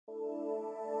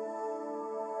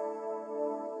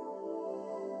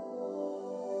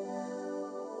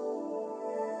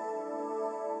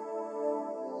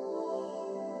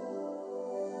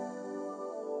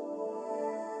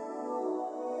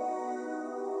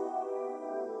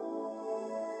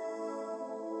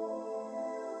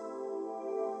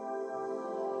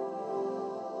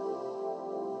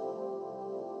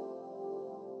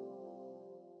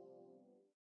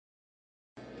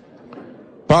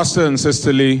Pastor and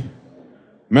Sister Lee,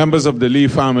 members of the Lee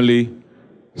family,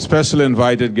 special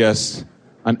invited guests,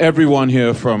 and everyone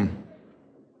here from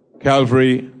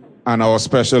Calvary and our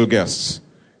special guests.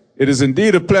 It is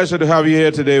indeed a pleasure to have you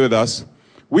here today with us.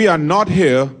 We are not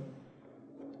here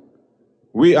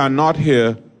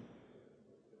to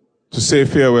say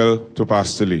farewell to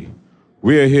Pastor Lee.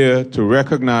 We are here to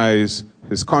recognize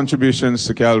his contributions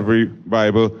to Calvary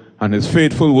Bible and his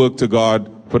faithful work to God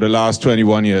for the last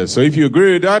 21 years. So if you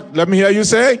agree with that, let me hear you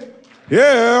say,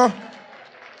 yeah.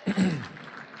 Okay.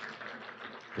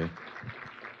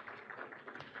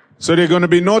 So there are going to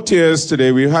be no tears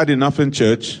today. We've had enough in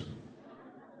church,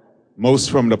 most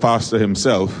from the pastor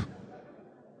himself.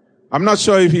 I'm not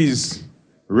sure if he's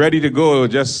ready to go or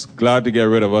just glad to get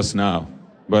rid of us now.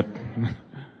 But,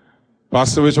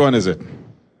 Pastor, which one is it?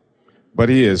 But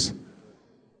he is.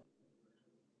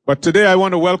 But today I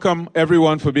want to welcome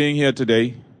everyone for being here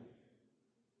today.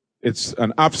 It's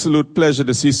an absolute pleasure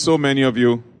to see so many of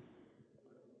you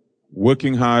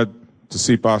working hard to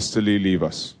see Pastor Lee leave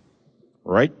us.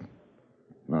 Right?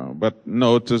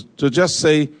 No, to just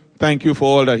say thank you for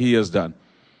all that he has done.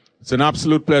 It's an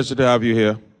absolute pleasure to have you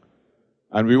here.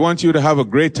 And we want you to have a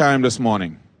great time this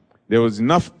morning. There was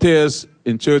enough tears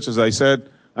in church, as I said.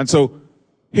 And so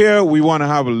here we want to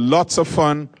have lots of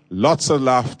fun, lots of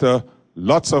laughter,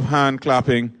 lots of hand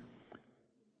clapping,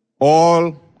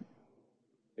 all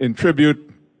in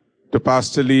tribute to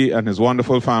Pastor Lee and his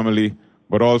wonderful family,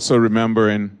 but also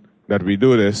remembering that we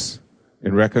do this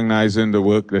in recognizing the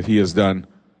work that he has done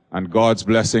and God's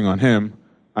blessing on him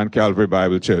and Calvary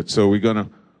Bible Church. So we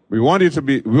want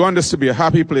this to be a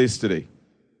happy place today.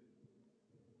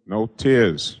 No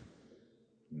tears.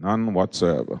 None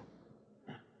whatsoever.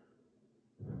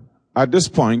 At this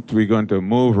point, we're going to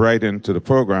move right into the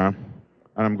program,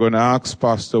 and I'm going to ask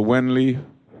Pastor Wenley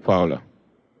Fowler.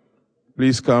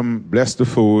 Please come, bless the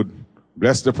food,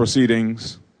 bless the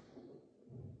proceedings.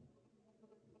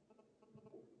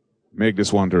 Make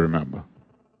this one to remember.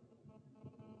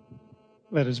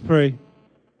 Let us pray.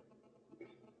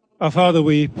 Our Father,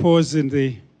 we pause in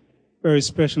the very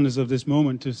specialness of this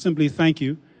moment to simply thank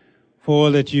you for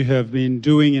all that you have been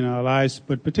doing in our lives,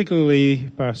 but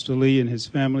particularly Pastor Lee and his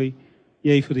family,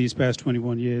 yea, for these past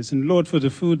 21 years. And Lord, for the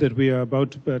food that we are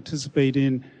about to participate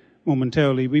in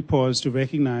momentarily, we pause to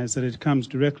recognize that it comes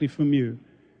directly from you,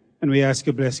 and we ask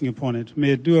a blessing upon it.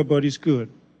 May it do our bodies good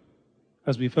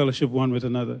as we fellowship one with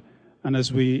another, and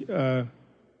as we,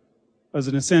 as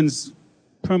in a sense,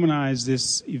 permanentize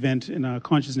this event in our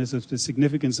consciousness of the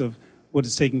significance of what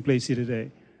is taking place here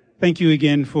today. Thank you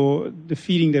again for the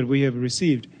feeding that we have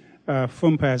received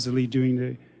from Pastor Lee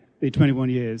during the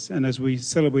 21 years. And as we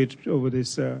celebrate over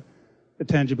this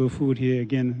tangible food here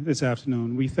again this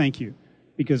afternoon, we thank you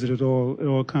because it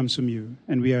all comes from you,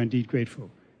 and we are indeed grateful.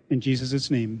 In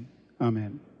Jesus' name,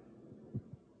 amen.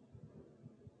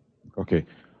 Okay.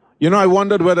 You know, I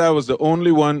wondered whether I was the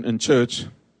only one in church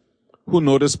who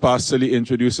noticed Pastor Lee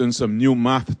introducing some new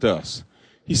math to us.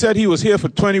 He said he was here for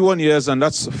 21 years, and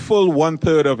that's a full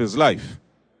 1/3 of his life.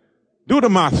 Do the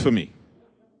math for me.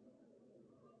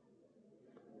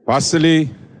 Pastor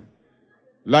Lee,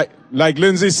 like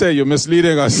Lindsay said, you're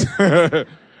misleading us.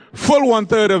 Full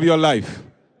 1/3 of your life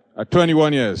at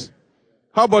 21 years.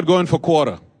 How about going for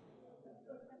quarter?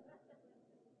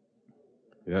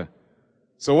 Yeah.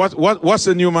 So what's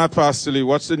the new math, Pastor Lee?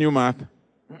 What's the new math?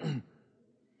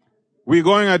 We're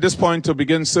going at this point to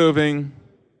begin serving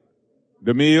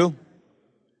the meal.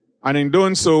 And in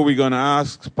doing so, we're going to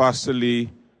ask Pastor Lee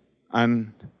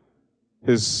and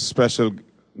his special,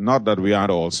 not that we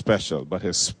aren't all special, but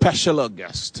his special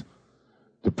guest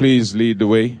to please lead the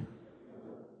way.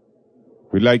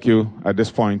 We'd like you at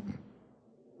this point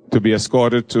to be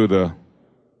escorted to the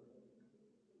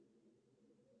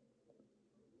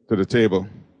table.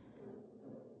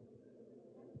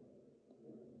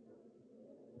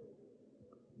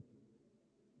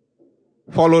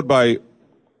 Followed by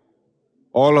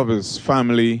all of his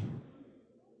family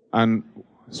and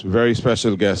his very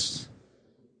special guests.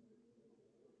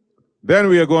 Then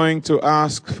we are going to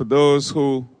ask for those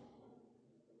who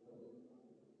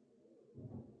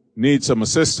need some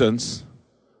assistance,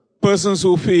 persons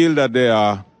who feel that they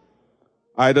are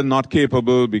either not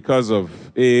capable because of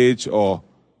age or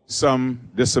some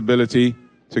disability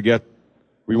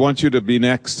we want you to be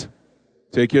next.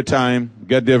 Take your time,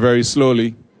 get there very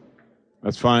slowly.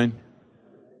 That's fine.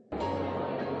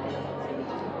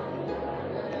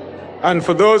 And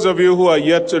for those of you who are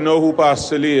yet to know who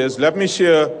Pastor Lee is, let me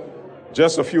share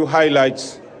just a few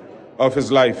highlights of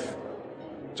his life.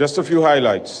 Just a few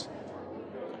highlights.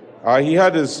 He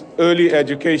had his early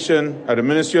education at the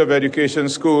Ministry of Education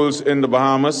schools in the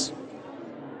Bahamas.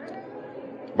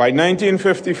 By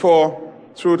 1954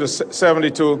 through to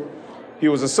 72, he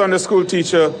was a Sunday school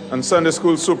teacher and Sunday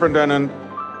school superintendent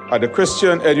at the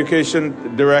Christian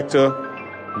Education Director,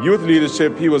 Youth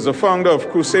Leadership. He was the founder of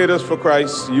Crusaders for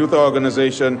Christ Youth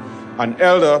Organization and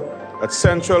elder at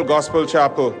Central Gospel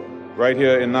Chapel right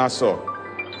here in Nassau.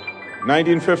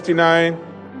 1959,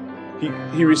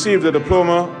 he received a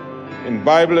diploma in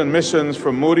Bible and Missions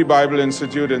from Moody Bible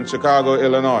Institute in Chicago,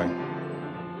 Illinois.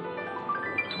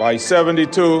 By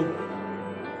 72,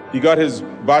 he got his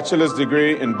bachelor's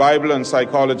degree in Bible and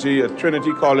Psychology at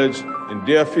Trinity College in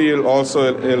Deerfield,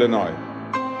 also Illinois.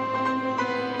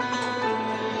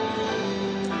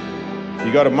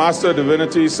 He got a Master of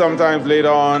Divinity sometimes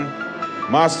later on,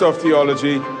 Master of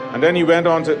Theology, and then he went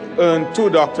on to earn 2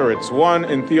 doctorates, one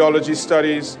in Theology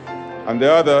Studies and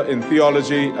the other in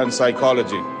Theology and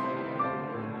Psychology.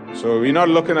 So we're not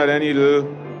looking at any little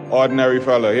ordinary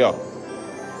fellow here.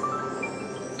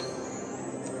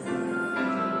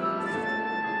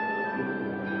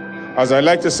 As I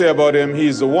like to say about him,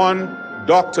 he's the one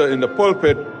doctor in the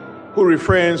pulpit who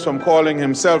refrains from calling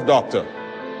himself doctor.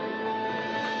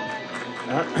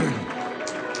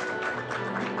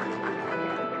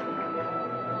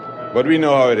 But we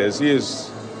know how it is.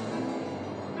 He's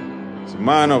a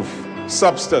man of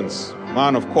substance,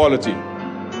 man of quality.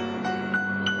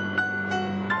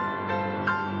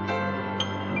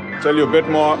 Tell you a bit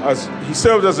more. As he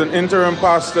served as an interim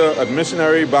pastor at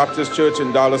Missionary Baptist Church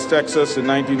in Dallas, Texas in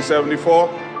 1974.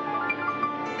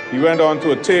 He went on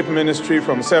to a tape ministry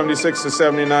from 76 to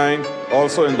 79,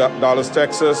 also in Dallas,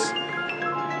 Texas,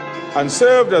 and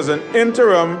served as an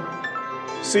interim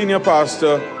senior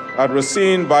pastor at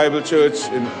Racine Bible Church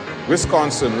in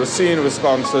Wisconsin, Racine,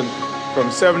 Wisconsin, from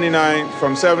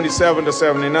 77 to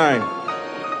 79.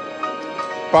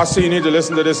 Pastor, you need to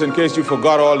listen to this in case you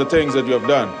forgot all the things that you have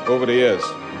done over the years.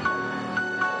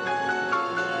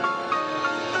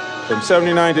 From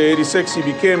 79 to 86, he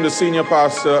became the senior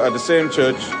pastor at the same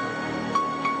church.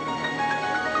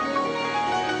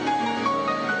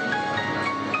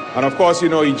 And of course, you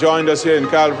know, he joined us here in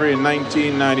Calvary in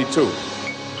 1992.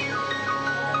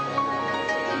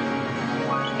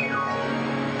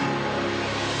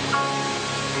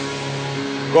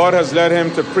 God has led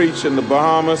him to preach in the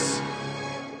Bahamas,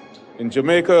 in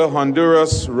Jamaica,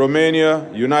 Honduras, Romania,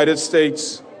 United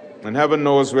States, and heaven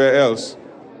knows where else.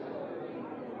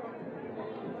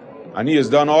 And he has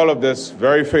done all of this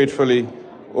very faithfully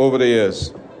over the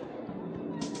years.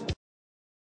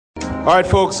 All right,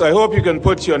 folks, I hope you can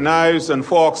put your knives and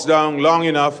forks down long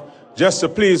enough just to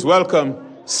please welcome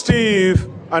Steve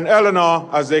and Eleanor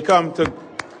as they come to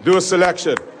do a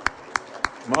selection.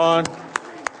 Come on.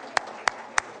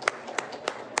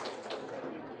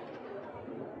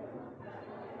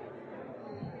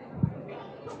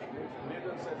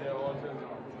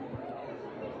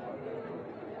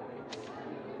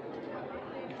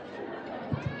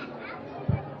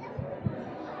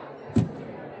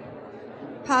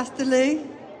 Pastor Lee,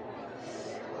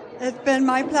 it's been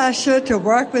my pleasure to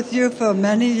work with you for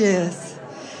many years.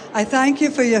 I thank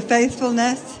you for your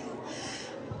faithfulness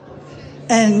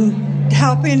in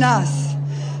helping us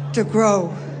to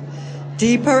grow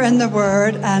deeper in the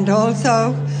Word and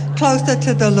also closer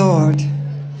to the Lord.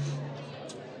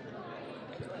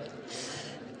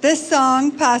 This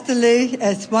song, Pastor Lee,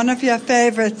 is one of your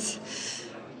favorites,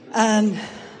 and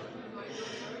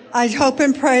I hope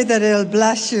and pray that it'll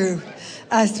bless you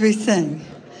as we sing.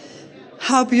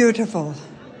 How beautiful.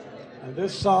 And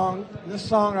this song,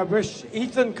 I wish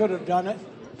Ethan could have done it.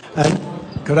 And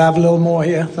could I have a little more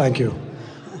here? Thank you.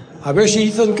 I wish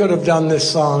Ethan could have done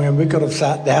this song and we could have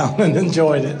sat down and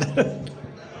enjoyed it.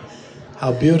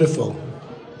 How beautiful.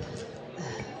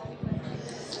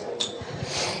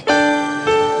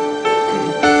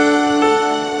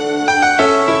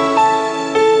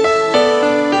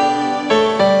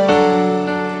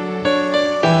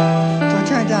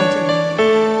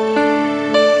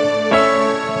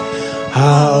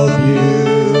 How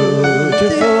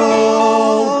beautiful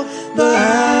the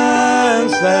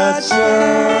hands that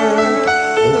serve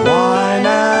the wine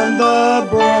and the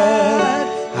bread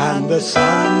and the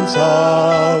sons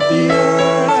of the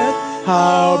earth.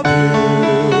 How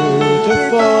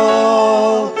beautiful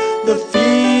the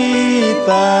feet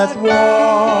that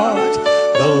walked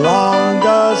the long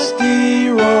dusty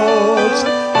roads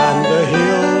and the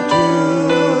hill to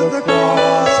the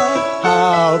cross.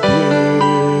 How beautiful.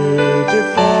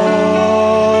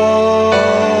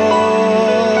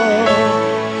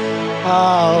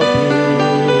 How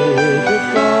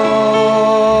beautiful,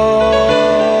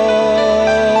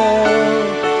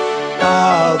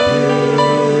 how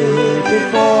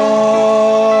beautiful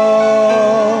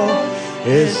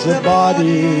is the body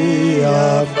body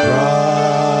of Christ.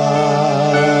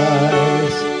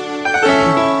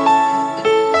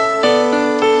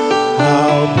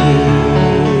 How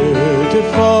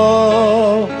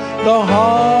beautiful the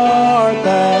heart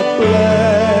that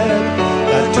bled,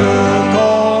 that took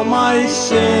all my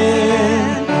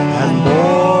sin and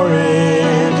bore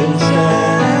it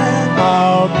instead.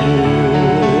 How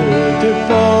beautiful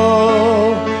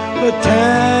the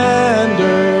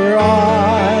tender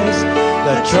eyes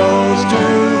that chose to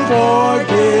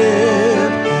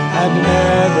forgive and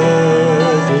never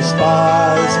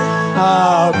despise.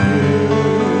 How beautiful,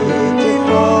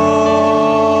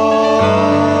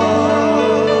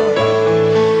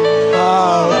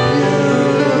 how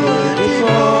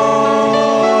beautiful,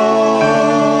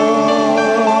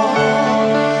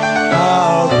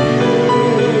 how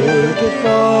beautiful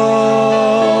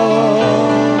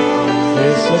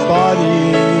is the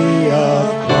body of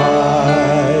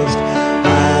Christ.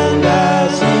 And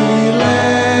as he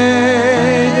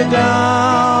laid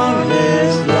down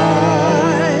his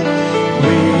life,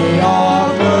 we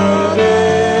offer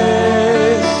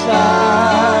this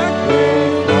sacrifice,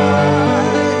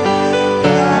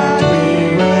 that we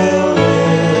will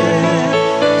live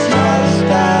just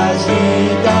as he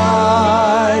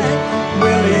died,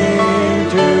 willing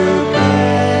to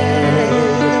pay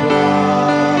the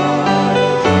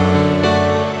price,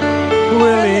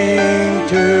 willing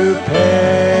to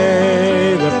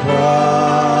pay the price.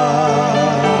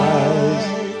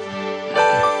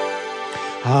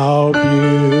 How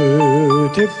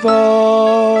beautiful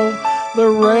the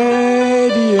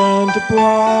radiant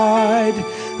bride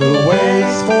who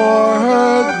waits for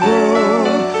her groom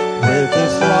with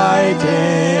this light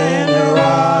in her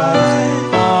eyes.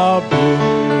 How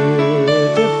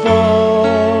beautiful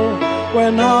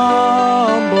when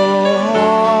humble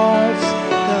hearts,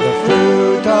 the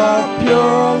fruit of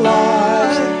pure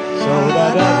lives, so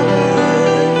that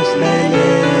others may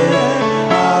live.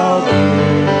 How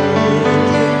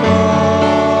beautiful,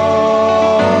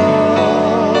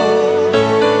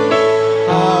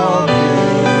 how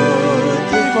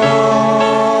beautiful,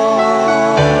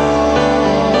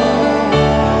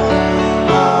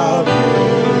 how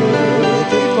beautiful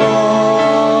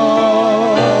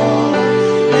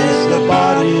is the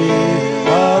body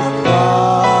of Christ.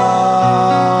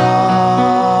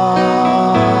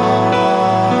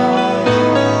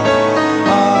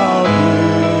 How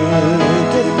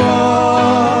beautiful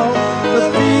the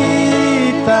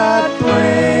feet that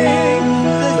bring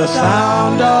the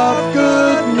sound of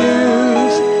good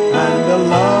news and the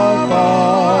love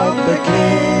of the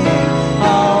King.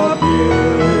 How beautiful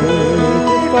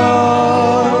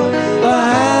the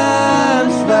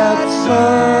hands that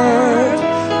serve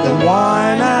the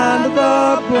wine and the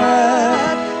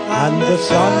bread, and the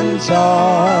sons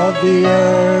of the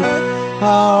earth.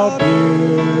 How beautiful,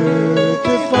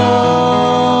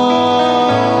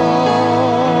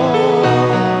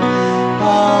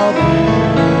 how beautiful,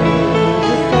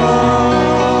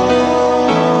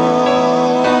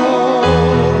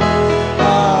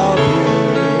 how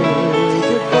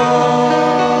beautiful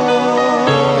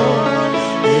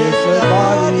is the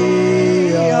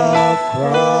body of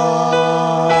Christ.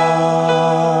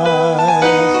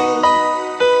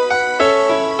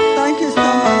 Thank you so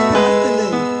much, Pastor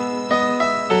Lee.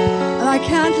 And I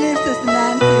can't leave Sister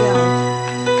Nancy out.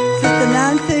 Sister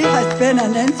Nancy has been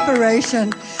an inspiration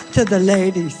to the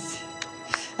ladies.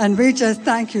 And we just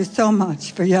thank you so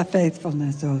much for your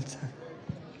faithfulness also.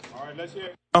 All right, let's hear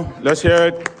it. Let's hear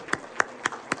it.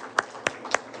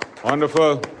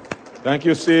 Wonderful. Thank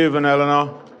you, Steve and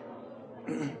Eleanor.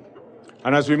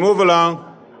 And as we move along,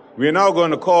 we are now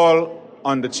going to call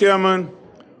on the chairman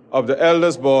of the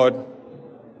Elders Board,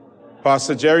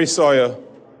 Pastor Jerry Sawyer,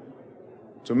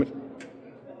 to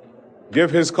give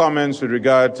his comments with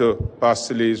regard to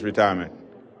Pastor Lee's retirement.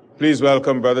 Please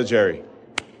welcome Brother Jerry.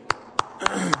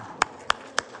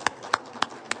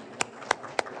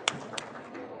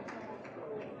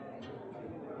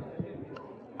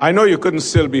 I know you couldn't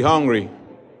still be hungry.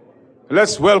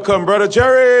 Let's welcome Brother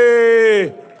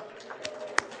Jerry.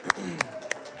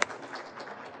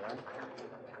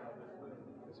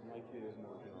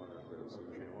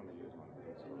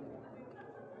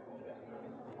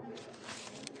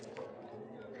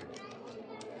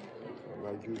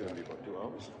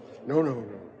 No.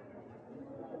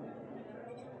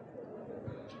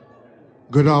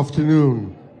 Good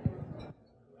afternoon.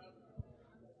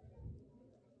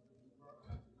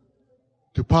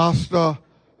 To Pastor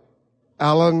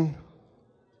Allan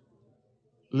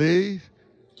Lee,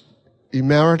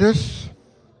 Emeritus,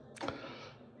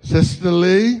 Sister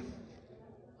Lee,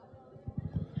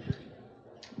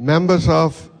 members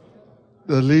of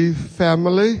the Lee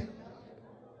family,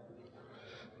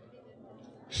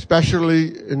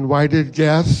 specially invited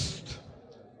guests,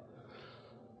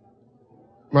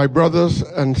 my brothers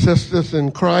and sisters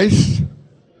in Christ,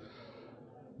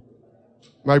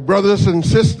 my brothers and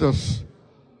sisters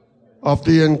of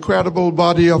the incredible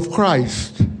body of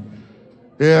Christ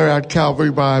here at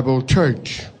Calvary Bible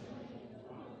Church.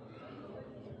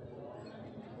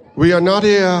 We are not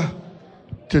here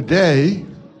today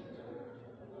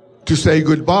to say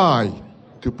goodbye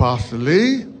to Pastor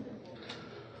Lee,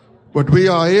 but we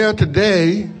are here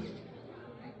today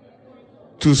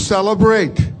to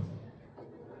celebrate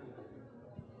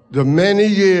the many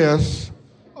years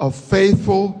of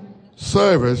faithful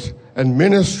service and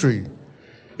ministry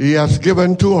he has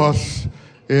given to us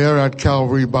here at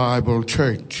Calvary Bible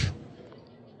Church.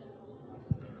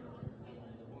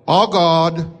 Our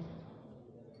God,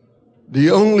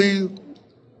 the only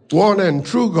one and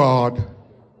true God,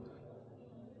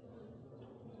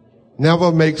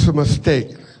 never makes a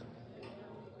mistake.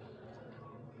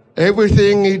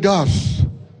 Everything he does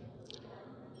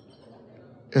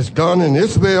is done in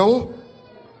his will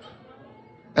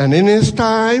and in his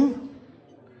time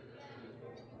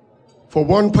for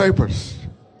one purpose,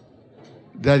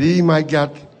 that he might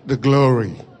get the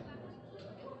glory.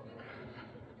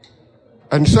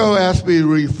 And so as we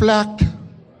reflect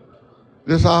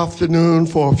this afternoon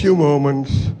for a few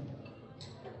moments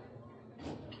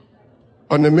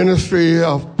on the ministry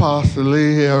of Pastor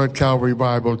Lee here at Calvary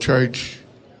Bible Church,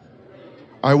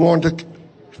 I want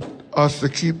us to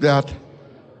keep that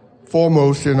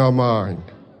foremost in our mind,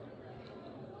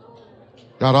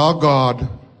 that our God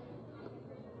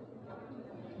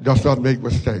does not make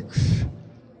mistakes.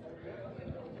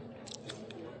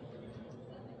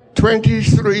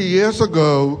 23 years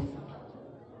ago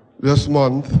this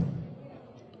month,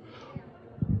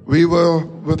 we were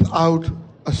without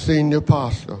a senior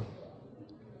pastor.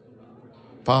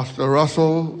 Pastor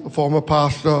Russell, the former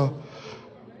pastor,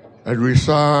 had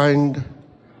resigned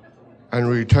and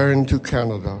returned to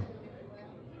Canada.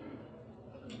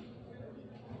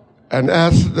 And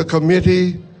as the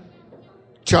committee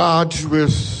charged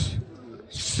with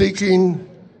seeking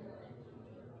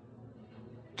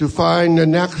to find the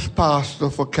next pastor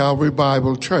for Calvary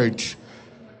Bible Church,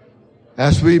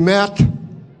 as we met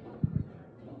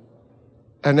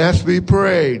and as we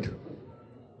prayed,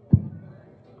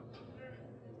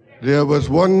 there was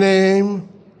one name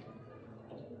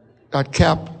that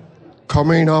kept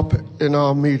coming up in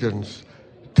our meetings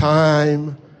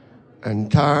time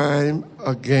and time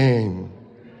again.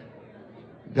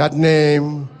 That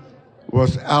name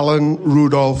was Allan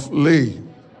Rudolph Lee.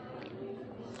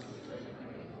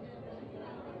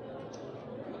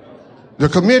 The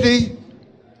committee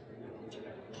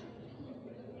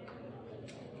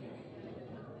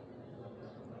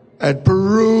had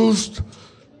perused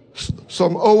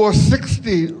some over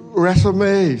 60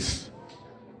 resumes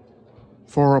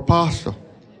for a pastor.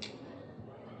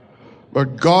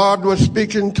 But God was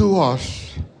speaking to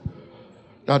us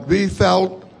that we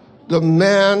felt the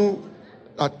man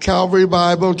that Calvary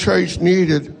Bible Church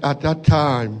needed at that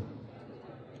time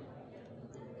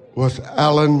was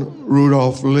Allan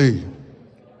Rudolph Lee.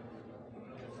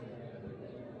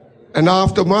 And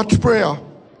after much prayer,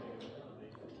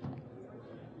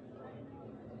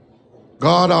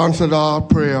 God answered our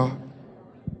prayer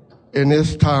in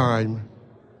his time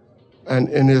and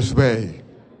in his way.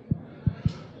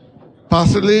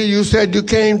 Pastor Lee, you said you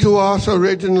came to us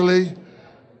originally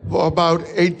for about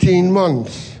 18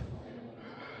 months.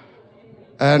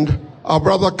 And our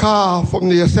brother Carr from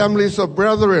the Assemblies of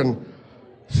Brethren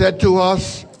said to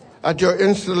us at your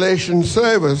installation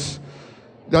service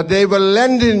that they were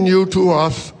lending you to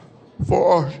us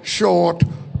for a short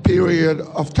period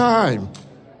of time.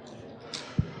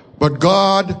 But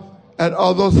God had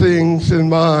other things in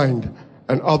mind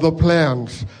and other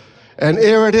plans. And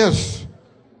here it is,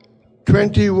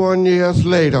 21 years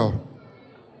later,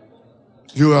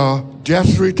 you are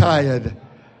just retired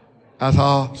as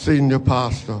our senior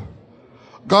pastor.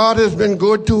 God has been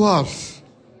good to us.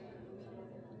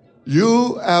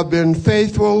 You have been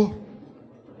faithful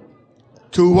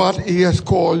to what he has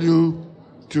called you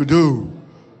to do,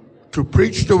 to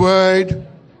preach the word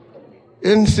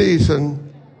in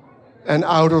season and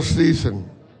out of season.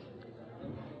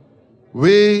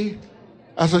 We,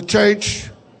 as a church,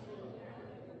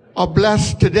 are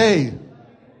blessed today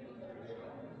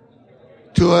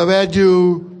to have had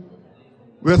you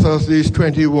with us these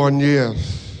 21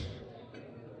 years.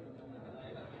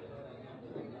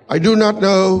 I do not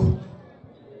know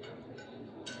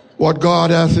what God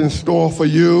has in store for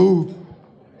you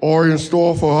or in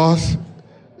store for us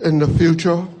in the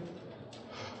future.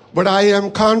 But I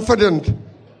am confident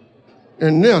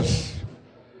in this,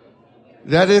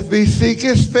 that if we seek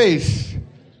his face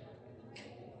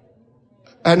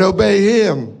and obey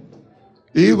him,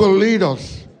 he will lead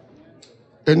us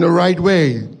in the right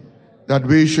way that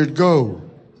we should go.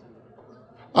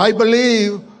 I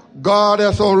believe God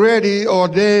has already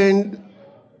ordained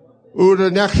who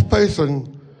the next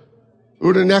person,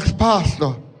 who the next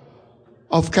pastor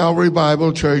of Calvary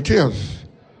Bible Church is.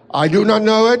 I do not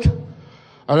know it,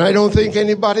 and I don't think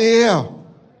anybody here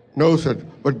knows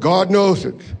it, but God knows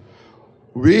it.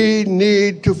 We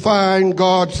need to find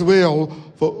God's will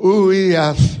for who he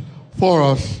has for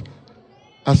us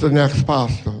as the next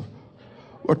pastor.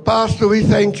 But Pastor, we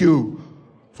thank you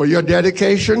for your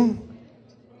dedication.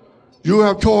 You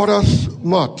have taught us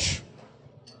much.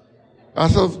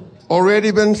 As has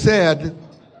already been said,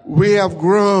 we have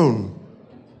grown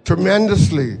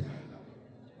tremendously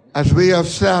as we have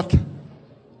sat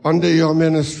under your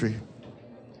ministry.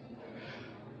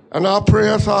 And our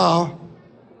prayers are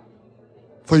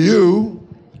for you.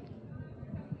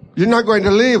 You're not going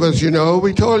to leave us, you know.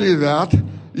 We told you that.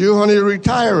 You're only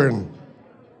retiring.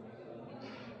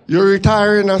 You're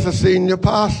retiring as a senior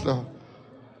pastor.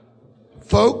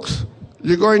 Folks,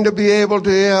 you're going to be able to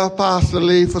hear Pastor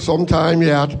Lee for some time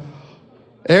yet,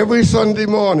 every Sunday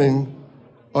morning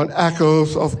on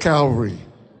Echoes of Calvary.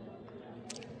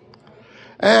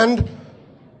 And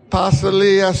Pastor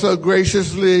Lee has so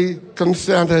graciously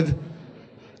consented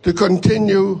to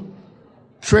continue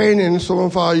training some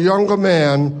of our younger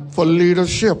men for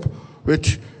leadership,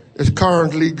 which is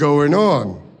currently going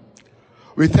on.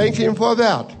 We thank him for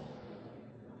that.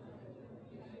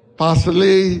 Pastor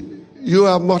Lee, you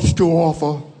have much to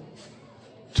offer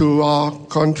to our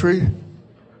country.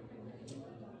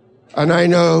 And I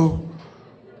know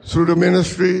through the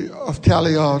ministry of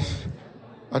Telios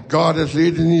that God is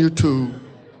leading you to,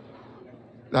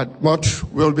 that much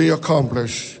will be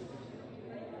accomplished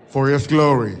for his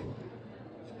glory.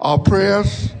 Our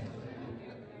prayers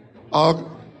are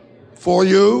for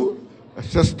you,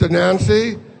 Sister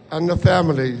Nancy, and the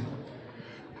family.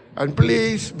 And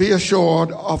please be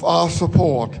assured of our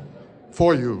support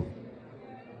for you,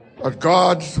 that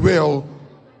God's will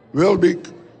be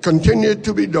continued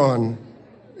to be done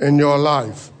in your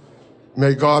life.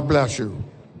 May God bless you.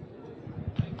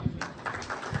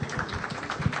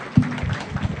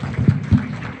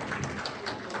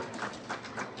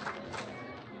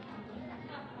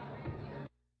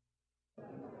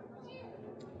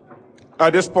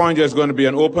 At this point, there's going to be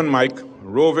an open mic,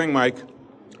 roving mic,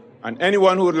 and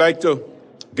anyone who would like to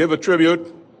give a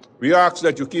tribute, we ask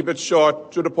that you keep it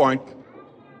short, to the point.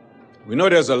 We know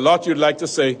there's a lot you'd like to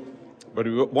say, but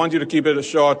we want you to keep it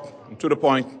short and to the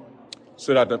point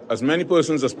so that as many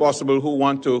persons as possible who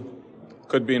want to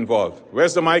could be involved.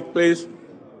 Where's the mic, please?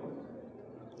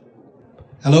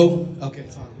 Hello? Okay,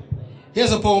 sorry.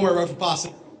 Here's a poem I wrote for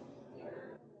Pastor.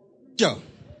 Sure.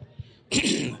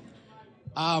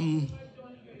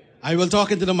 I will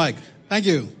talk into the mic. Thank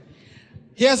you.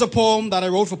 Here's a poem that I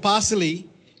wrote for Pastor Lee.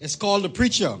 It's called The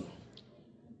Preacher.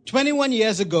 21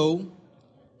 years ago,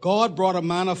 God brought a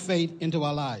man of faith into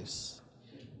our lives.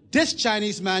 This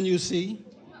Chinese man you see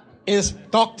is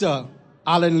Dr.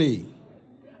 Allan Lee,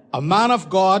 a man of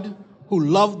God who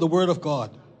loved the Word of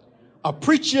God, a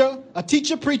preacher, a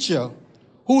teacher preacher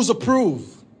who's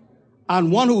approved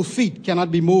and one whose feet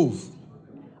cannot be moved,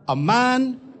 a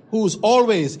man who's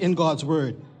always in God's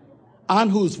Word and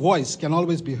whose voice can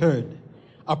always be heard,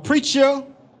 a preacher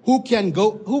who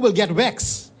will get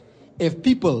vexed if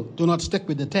people do not stick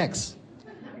with the text,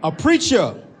 a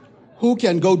preacher who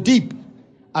can go deep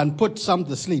and put some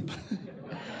to sleep.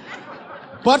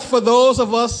 But for those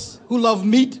of us who love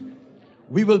meat,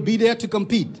 we will be there to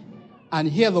compete and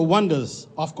hear the wonders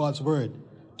of God's Word,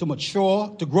 to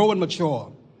mature, to grow and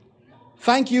mature.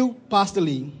 Thank you, Pastor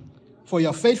Lee, for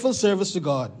your faithful service to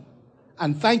God,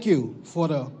 and thank you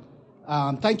to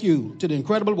the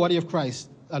incredible body of Christ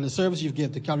and the service you've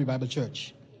given to Calvary Bible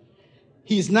Church.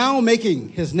 He is now making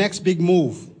his next big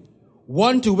move,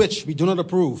 one to which we do not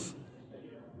approve.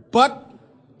 But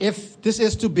if this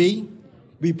is to be,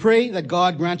 we pray that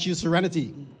God grant you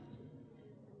serenity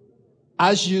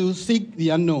as you seek the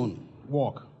unknown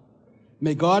walk.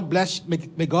 May God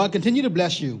continue to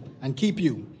bless you and keep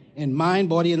you in mind,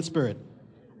 body, and spirit,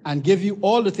 and give you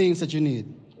all the things that you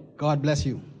need. God bless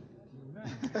you.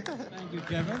 Thank you,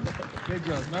 Kevin. Good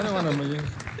job. Another one of you.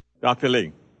 Dr.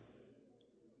 Lee,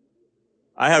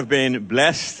 I have been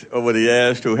blessed over the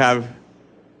years to have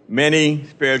many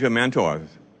spiritual mentors.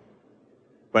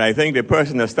 But I think the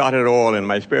person that started it all in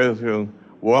my spiritual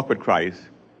walk with Christ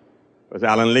was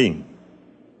Allan Lee.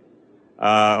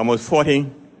 Almost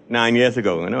 41 49 years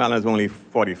ago. I know Allan was only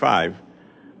 45,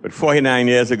 but 49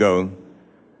 years ago,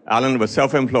 Allan was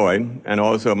self-employed and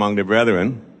also among the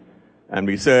brethren, and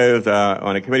we served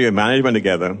on a committee of management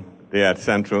together there at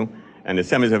Central and the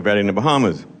Assemblies of Brethren in the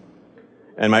Bahamas.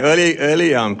 And my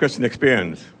early Christian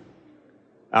experience,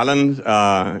 Allan's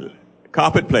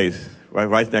carpet place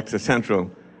right next to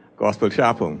Central Gospel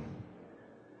Chapel.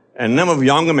 And a number of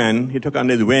younger men he took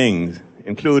under his wings,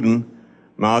 including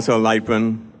Marcel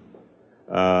Lightman,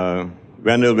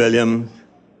 Wendell Williams,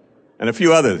 and a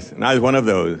few others. And I was one of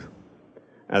those.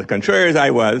 As contrary as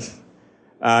I was,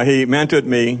 he mentored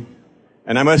me.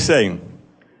 And I must say,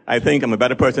 I think I'm a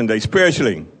better person today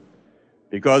spiritually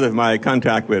because of my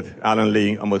contact with Allan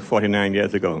Lee almost 49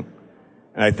 years ago.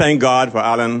 And I thank God for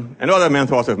Allan and other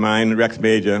mentors of mine, Rex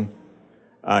Major,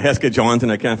 Hesketh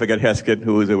Johnson. I can't forget Hesketh,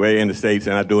 who is away in the States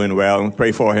and not doing well.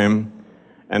 Pray for him.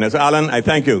 And as Allan, I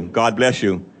thank you. God bless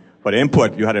you for the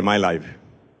input you had in my life.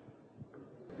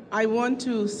 I want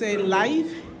to say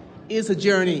life is a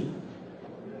journey.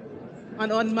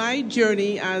 And on my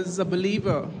journey as a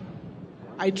believer,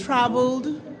 I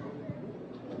traveled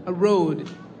a road.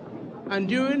 And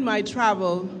during my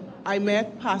travel, I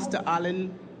met Pastor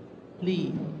Allan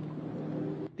Lee.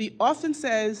 He often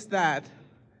says that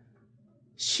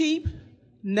sheep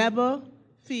never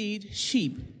feed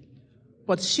sheep,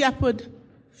 but shepherd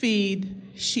feed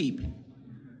sheep.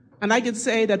 And I could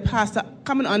say that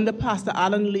coming under Pastor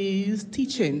Allan Lee's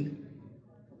teaching,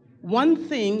 one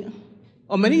thing,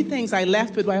 or many things I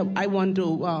left with, I want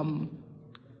to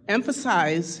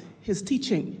emphasize his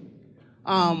teaching.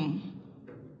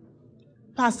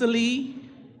 Pastor Lee,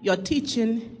 your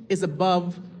teaching is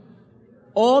above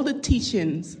all the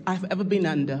teachings I've ever been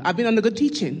under. I've been under good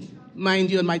teaching, mind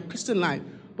you, in my Christian life.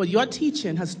 But your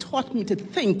teaching has taught me to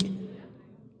think.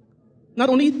 Not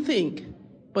only think,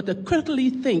 but to critically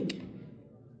think.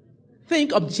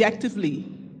 Think objectively.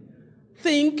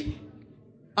 Think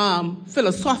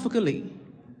philosophically.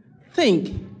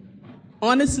 Think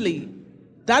honestly.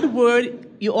 That word,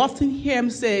 you often hear him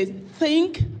say,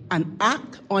 think and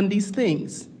act on these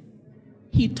things.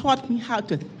 He taught me how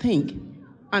to think.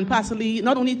 And Pastor Lee,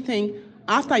 not only think,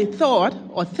 after I thought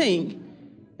or think,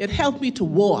 it helped me to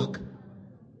walk.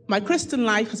 My Christian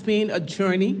life has been a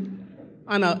journey,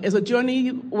 and it's a journey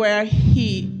where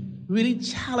he really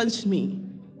challenged me,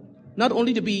 not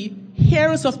only to be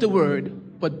hearers of the word,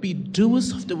 but be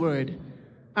doers of the word.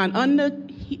 And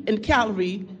in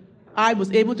Calvary, I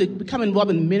was able to become involved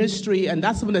in ministry, and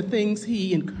that's one of the things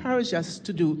he encouraged us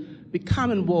to do,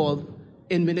 become involved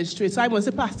in ministry. So I want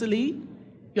to say, Pastor Lee,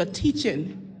 your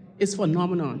teaching is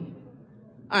phenomenal.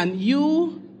 And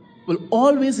you will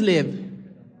always live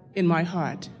in my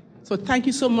heart. So thank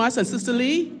you so much. And Sister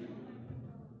Lee,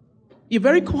 you're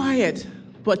very quiet,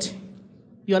 but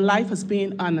your life has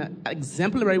been an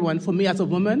exemplary one for me as a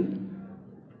woman.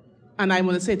 And I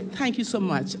want to say thank you so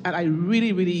much. And I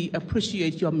really, really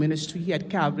appreciate your ministry here at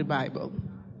Calvary Bible.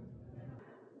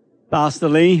 Pastor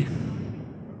Lee,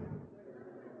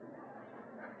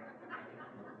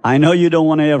 I know you don't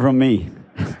want to hear from me.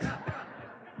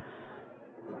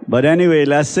 But anyway,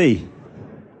 let's see.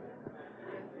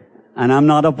 And I'm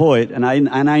not a poet, and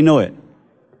I know it.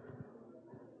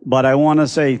 But I want to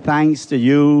say thanks to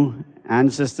you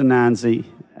and Sister Nancy,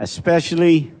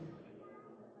 especially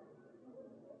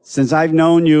since I've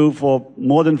known you for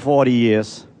more than 40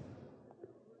 years,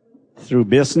 through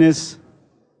business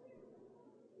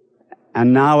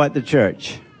and now at the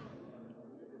church.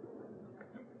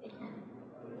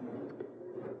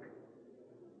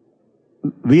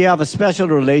 We have a special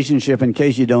relationship, in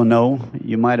case you don't know.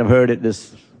 You might have heard it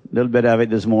little bit of it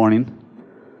this morning.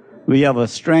 We have a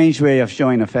strange way of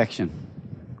showing affection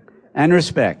and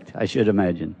respect, I should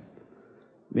imagine.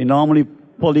 We normally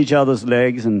pull each other's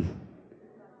legs and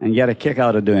get a kick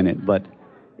out of doing it, but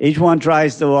each one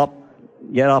tries to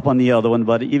get up on the other one,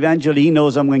 but eventually he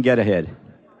knows I'm going to get ahead.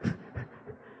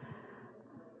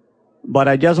 But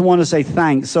I just want to say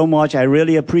thanks so much. I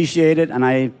really appreciate it,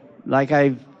 and like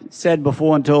I've said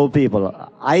before and told people,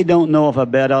 I don't know of a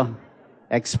better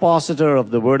expositor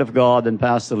of the Word of God than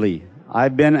Pastor Lee.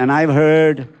 I've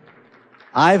heard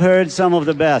some of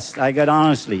the best, I got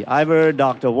honestly. I've heard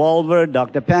Dr. Walbert,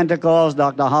 Dr. Pentecost,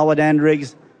 Dr. Howard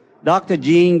Hendricks, Dr.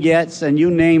 Gene Getz, and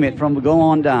you name it, from go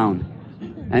on down.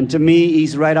 And to me,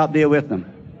 he's right up there with them.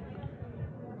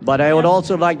 But I would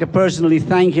also like to personally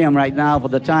thank him right now for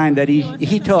the time that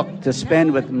he took to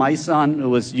spend with my son, who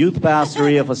was youth pastor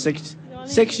here for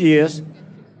six years.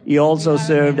 He also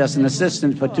served as an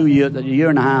assistant for 2 years, a year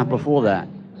and a half before that.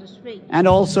 And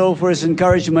also for his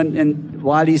encouragement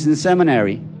while he's in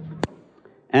seminary.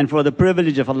 And for the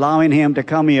privilege of allowing him to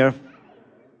come here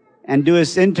and do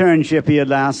his internship here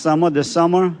last summer, this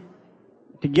summer,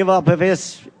 to give up of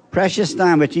his precious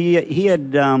time, which he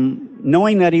had,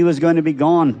 knowing that he was going to be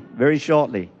gone very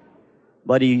shortly.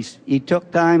 But he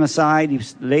took time aside,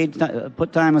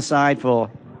 put time aside for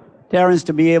Terrence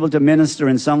to be able to minister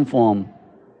in some form.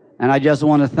 And I just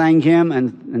want to thank him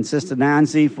and Sister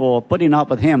Nancy for putting up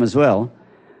with him as well.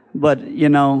 But, you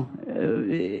know,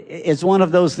 it's one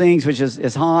of those things which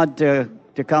is hard to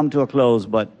come to a close,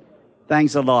 but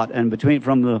thanks a lot. And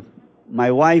from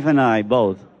my wife and I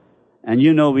both, and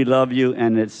you know we love you,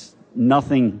 and it's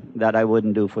nothing that I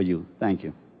wouldn't do for you. Thank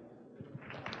you.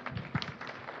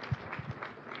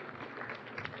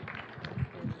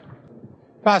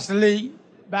 Pastor Lee,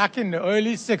 back in the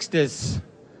early 60s,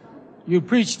 you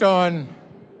preached on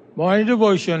morning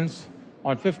devotions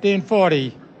on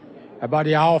 1540 about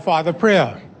the Our Father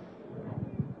prayer.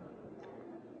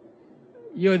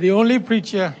 You're the only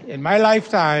preacher in my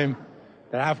lifetime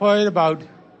that I've heard about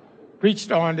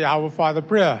preached on the Our Father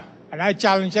prayer. And I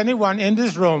challenge anyone in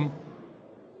this room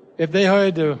if they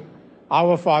heard the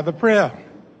Our Father prayer.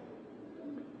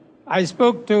 I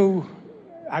spoke to,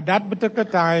 at that particular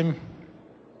time,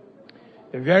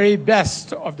 the very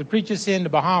best of the preachers here in the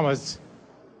Bahamas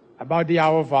about the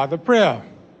Our Father prayer.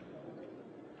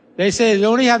 They say you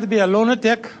only have to be a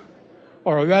lunatic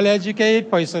or a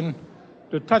well-educated person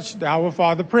to touch the Our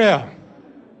Father prayer.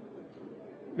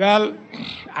 Well,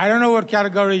 I don't know what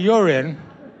category you're in,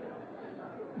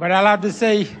 but I'll have to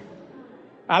say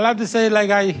like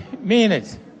I mean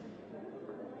it.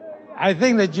 I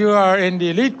think that you are in the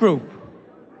elite group.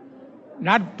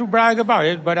 Not to brag about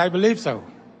it, but I believe so.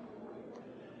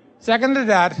 Second to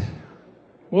that,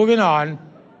 moving on,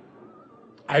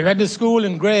 I went to school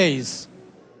in Grays,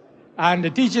 and the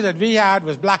teacher that we had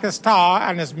was black as tar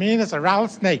and as mean as a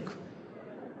rattlesnake.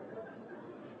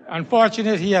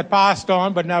 Unfortunately, he had passed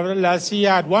on, but nevertheless, he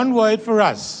had one word for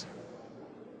us.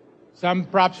 Some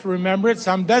perhaps remember it,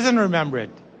 some doesn't remember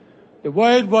it. The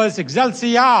word was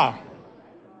Excelsior.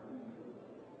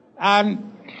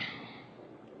 And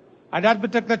at that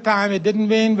particular time, it didn't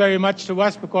mean very much to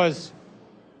us because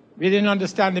we didn't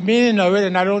understand the meaning of it,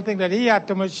 and I don't think that he had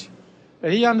too much,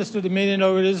 that he understood the meaning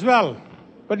of it as well.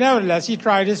 But nevertheless, he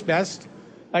tried his best,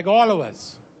 like all of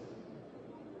us.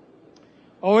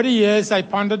 Over the years, I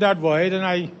pondered that word, and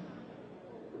I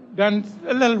done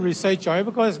a little research on it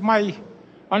because my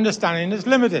understanding is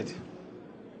limited.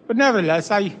 But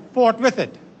nevertheless, I fought with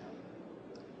it.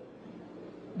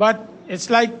 But it's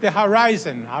like the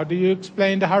horizon. How do you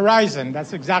explain the horizon?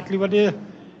 That's exactly what the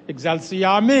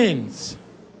Excelsior means,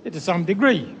 to some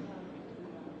degree.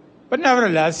 But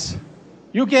nevertheless,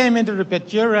 you came into the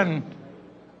picture, and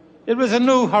it was a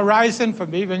new horizon for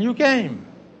me when you came.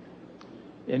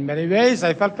 In many ways,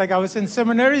 I felt like I was in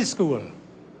seminary school,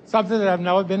 something that I've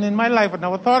never been in my life, I've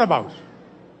never thought about.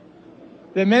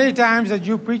 There are many times that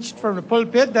you preached from the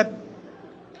pulpit that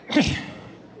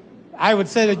I would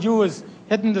say that you was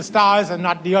hitting the stars and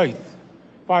not the earth,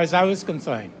 as far as I was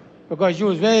concerned, because you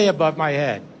was way above my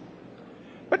head.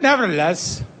 But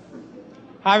nevertheless,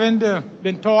 having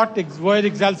been taught the word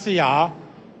Excelsior,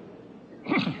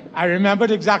 I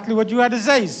remembered exactly what you had to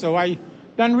say, so I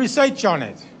done research on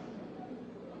it.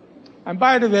 And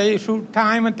by the way, through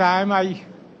time and time, I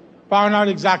found out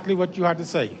exactly what you had to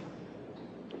say.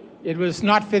 It was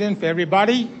not fitting for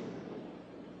everybody,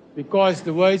 because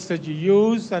the words that you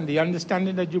used and the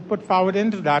understanding that you put forward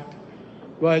into that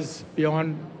was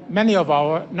beyond many of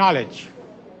our knowledge.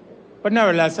 But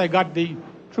nevertheless, I got the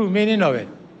true meaning of it.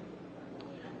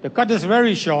 The cut is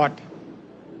very short.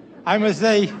 I must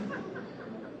say,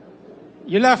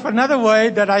 you left another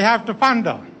word that I have to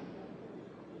ponder.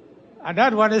 And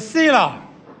that one is Selah.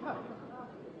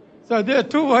 So there are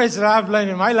two words that I've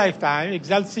learned in my lifetime,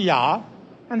 Excelsior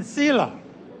and Selah.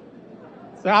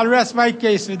 So I'll rest my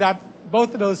case with that,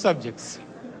 both of those subjects.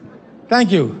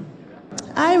 Thank you.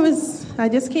 I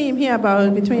just came here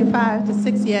about between 5 to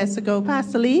 6 years ago.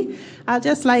 Pastor Lee, I'd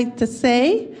just like to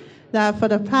say that for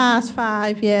the past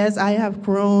 5 years, I have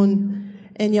grown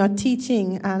in your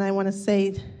teaching, and I want to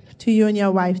say to you and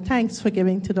your wife, thanks for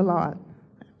giving to the Lord.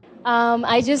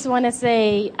 I just want to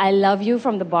say I love you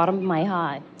from the bottom of my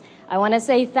heart. I want to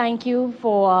say thank you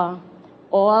for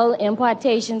all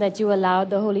impartation that you allowed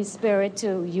the Holy Spirit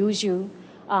to use you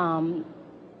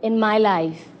in my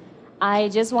life. I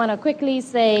just want to quickly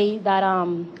say that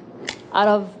out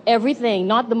of everything,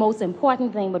 not the most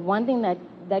important thing, but one thing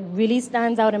that really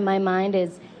stands out in my mind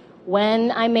is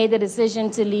when I made the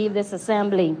decision to leave this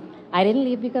assembly, I didn't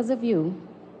leave because of you.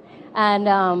 And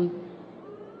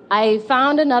I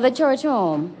found another church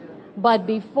home, but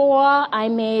before I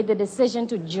made the decision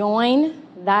to join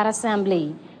that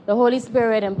assembly, the Holy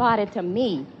Spirit imparted to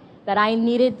me that I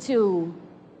needed to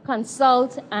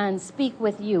consult and speak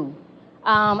with you.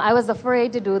 I was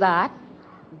afraid to do that,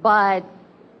 but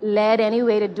led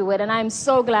anyway to do it. And I'm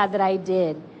so glad that I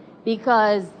did,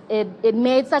 because it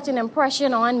made such an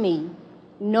impression on me,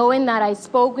 knowing that I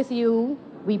spoke with you,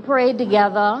 we prayed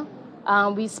together,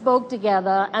 we spoke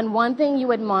together, and one thing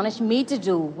you admonished me to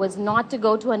do was not to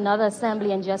go to another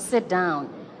assembly and just sit down.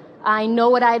 I know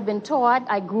what I had been taught.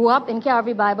 I grew up in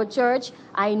Calvary Bible Church.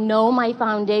 I know my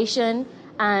foundation,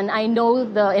 and I know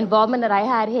the involvement that I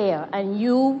had here. And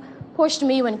you pushed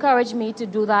me, you encouraged me to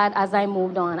do that as I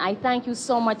moved on. I thank you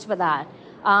so much for that.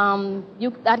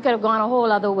 That could have gone a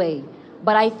whole other way.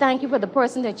 But I thank you for the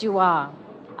person that you are.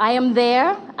 I am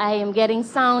there. I am getting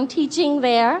sound teaching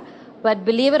there. But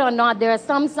believe it or not, there are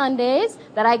some Sundays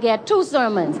that I get 2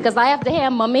 sermons, because I have to hear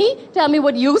Mommy tell me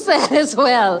what you said as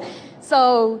well.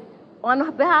 So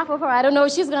on behalf of her, I don't know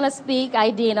if she's going to speak,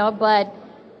 Idina, but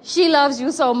she loves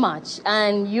you so much.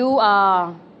 And you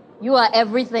are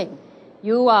everything.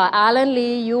 You are Allan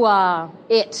Lee. You are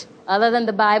it. Other than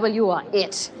the Bible, you are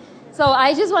it. So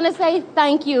I just want to say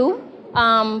thank you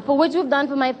for what you've done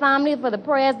for my family, for the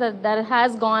prayers that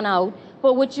has gone out,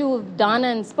 for what you've done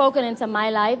and spoken into my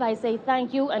life. I say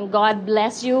thank you, and God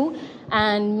bless you,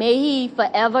 and may He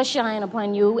forever shine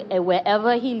upon you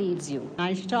wherever He leads you.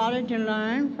 I started to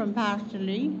learn from Pastor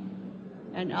Lee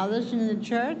and others in the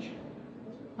church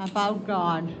about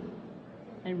God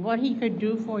and what He could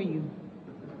do for you.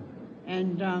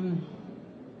 And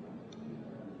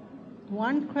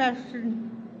one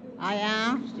question I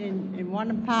asked in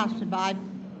one of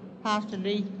Pastor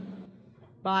Lee's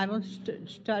Bible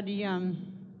study, I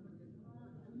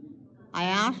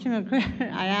asked him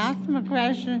a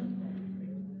question,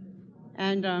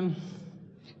 and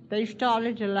they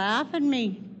started to laugh at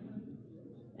me.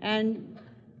 And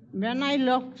when I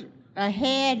looked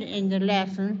ahead in the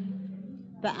lesson,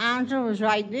 the answer was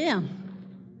right there.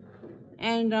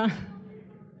 And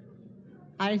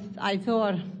I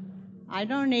thought, I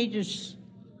don't need to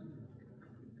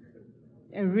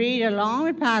read along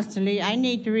with Pastor Lee. I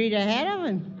need to read ahead of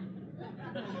him.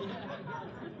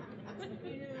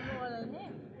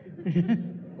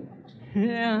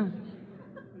 Yeah.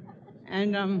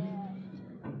 And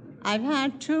I've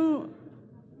had two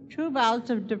bouts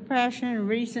of depression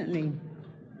recently.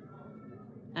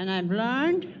 And I've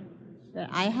learned that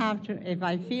I have to, if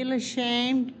I feel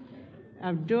ashamed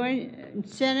of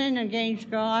sinning against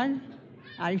God,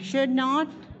 I should not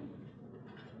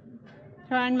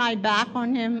turn my back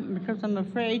on Him, because I'm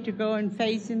afraid to go and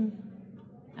face Him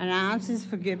and ask His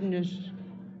forgiveness.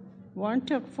 One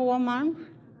took 4 months,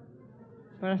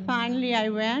 but finally I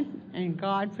went and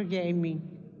God forgave me.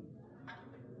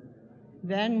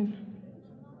 Then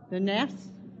the next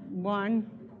one,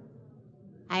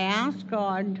 I asked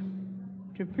God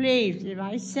to please, if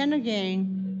I sin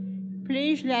again,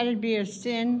 please let it be a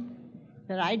sin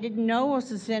that I didn't know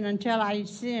was a sin until I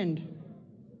sinned.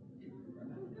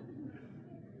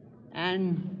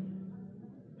 And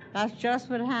that's just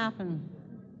what happened.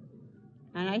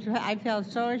 And I felt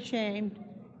so ashamed.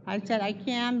 I said, I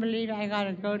can't believe I got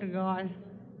to go to God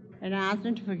and ask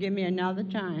Him to forgive me another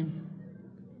time.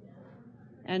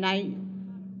 And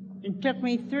it took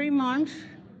me 3 months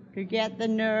to get the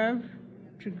nerve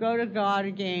to go to God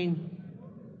again,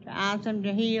 to ask Him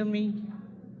to heal me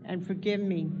and forgive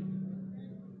me.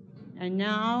 And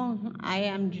now I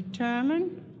am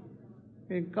determined,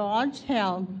 with God's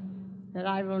help, that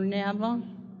I will never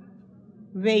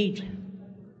wait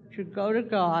to go to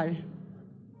God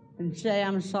and say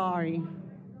I'm sorry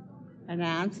and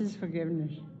ask His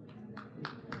forgiveness.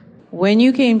 When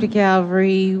you came to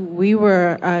Calvary, we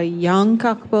were a young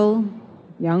couple,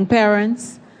 young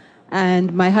parents,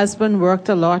 and my husband worked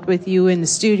a lot with you in the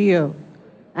studio.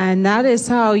 And that is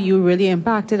how you really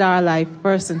impacted our life,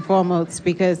 first and foremost,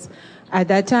 because at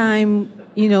that time,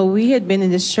 we had been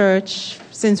in this church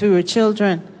since we were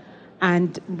children.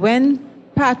 And when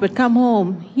Pat would come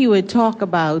home, he would talk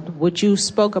about what you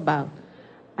spoke about.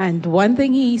 And one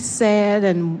thing he said,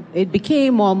 and it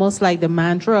became almost like the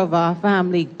mantra of our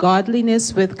family,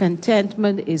 godliness with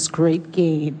contentment is great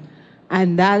gain.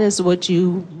 And that is what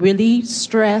you really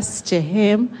stressed to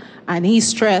him, and he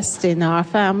stressed in our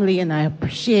family, and I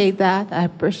appreciate that. I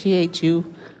appreciate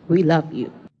you. We love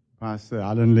you. Pastor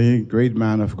Allan Lee, great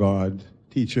man of God,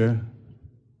 teacher,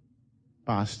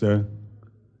 pastor.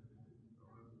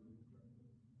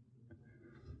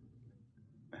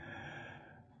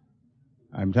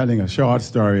 I'm telling a short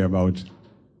story about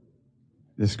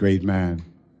this great man.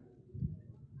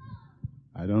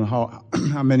 I don't know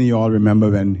how many of you all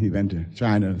remember when he went to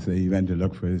China, so he went to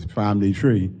look for his family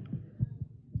tree.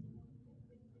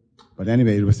 But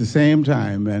anyway, it was the same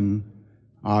time when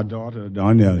our daughter,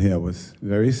 Danielle, here was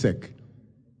very sick.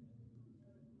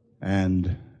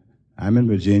 And I'm in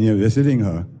Virginia visiting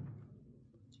her.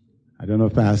 I don't know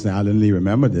if Pastor Allan Lee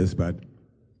remembered this, but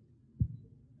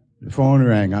the phone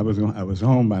rang. I was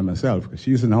home by myself because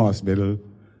she's in the hospital.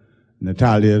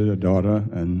 Natalia, the daughter,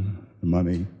 and the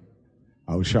mommy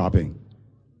out shopping.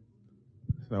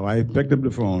 So I picked up the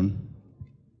phone,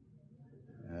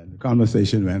 and the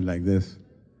conversation went like this.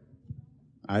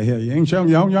 I hear, Ying Sheng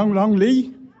Yong Yong Long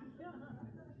Lee.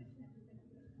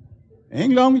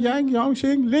 Ying Long Yang Yong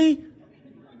Shing Lee.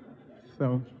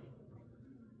 So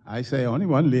I say, only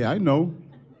one Lee I know.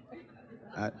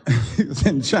 It's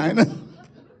in China.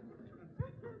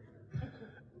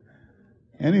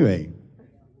 Anyway,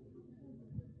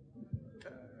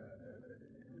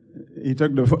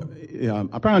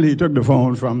 apparently he took the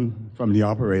phone from the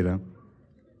operator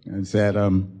and said,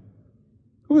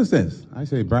 who is this? I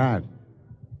say, Brad.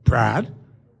 Brad?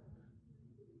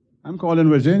 I'm calling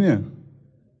Virginia.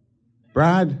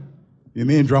 Brad? You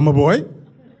mean drummer boy?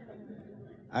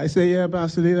 I say, yeah,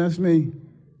 Pastor Lee, that's me.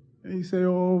 He said,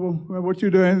 oh, well, what you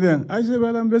doing there? I said,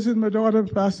 well, I'm visiting my daughter,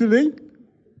 Pastor Lee.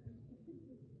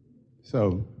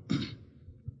 So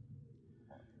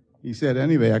he said,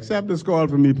 anyway, accept this call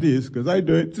from me, please, because I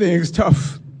do things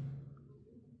tough.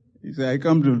 He said, I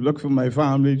come to look for my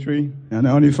family tree, and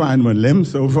I only find one limb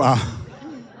so far.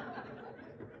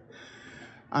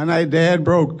 And I dead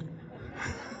broke.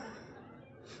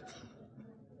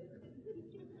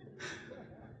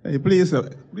 Hey, please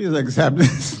accept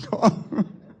this call.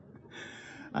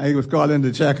 I was calling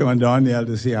to check on Danielle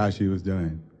to see how she was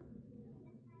doing.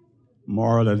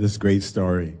 Moral of this great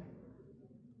story: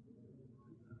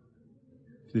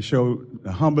 to show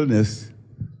the humbleness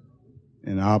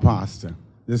in our pastor,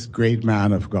 this great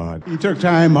man of God. He took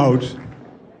time out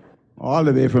all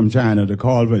the way from China to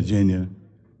call Virginia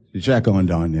to check on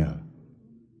Danielle.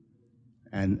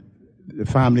 And the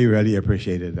family really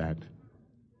appreciated that.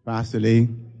 Pastor Lee,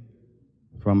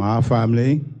 from our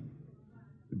family,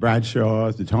 the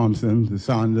Bradshaws, the Thompsons, the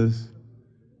Saunders,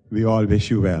 we all wish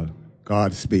you well.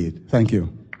 Godspeed. Thank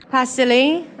you. Pastor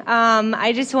Lee,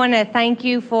 I just want to thank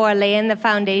you for laying the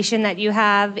foundation that you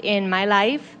have in my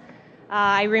life.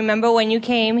 I remember when you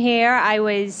came here, I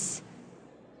was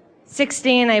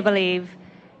 16, I believe,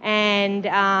 and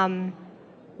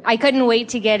I couldn't wait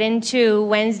to get into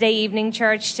Wednesday evening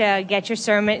church to get your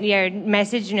sermon, your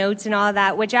message notes and all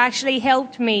that, which actually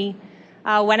helped me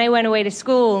when I went away to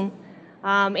school.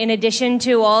 In addition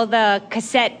to all the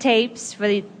cassette tapes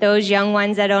for those young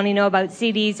ones that only know about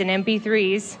CDs and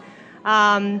MP3s,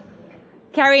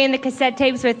 carrying the cassette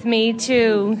tapes with me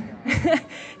to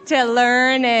to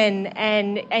learn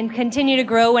and continue to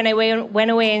grow when I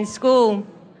went away in school,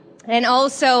 and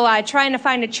also trying to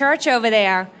find a church over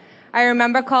there. I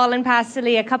remember calling Pastor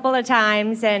Lee a couple of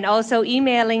times and also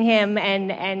emailing him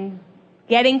and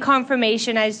getting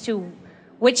confirmation as to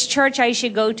which church I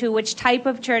should go to, which type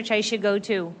of church I should go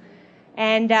to.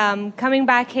 And coming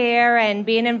back here and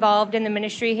being involved in the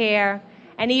ministry here.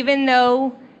 And even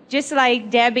though, just like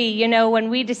Debbie, you know, when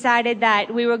we decided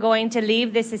that we were going to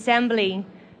leave this assembly,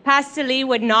 Pastor Lee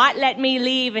would not let me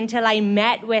leave until I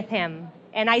met with him.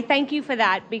 And I thank you for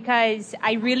that, because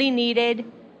I really needed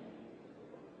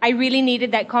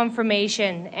that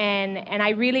confirmation. And I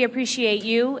really appreciate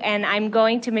you, and I'm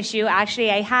going to miss you.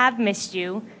 Actually, I have missed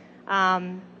you.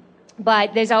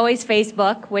 But there's always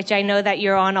Facebook, which I know that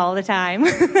you're on all the time.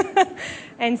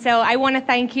 And so I want to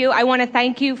thank you. I want to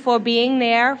thank you for being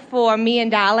there for me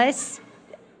and Dallas.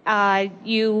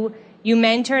 You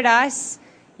mentored us.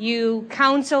 You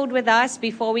counseled with us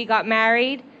before we got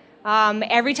married.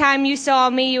 Every time you saw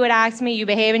me, you would ask me, "You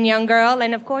behaving, young girl?"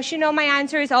 And of course, you know my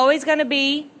answer is always going to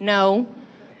be no.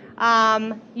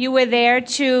 You were there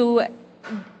to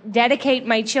dedicate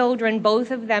my children,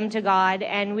 both of them, to God,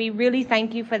 and we really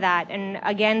thank you for that. And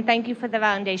again, thank you for the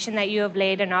foundation that you have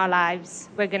laid in our lives.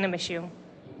 We're going to miss you.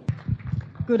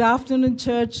 Good afternoon,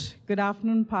 church. Good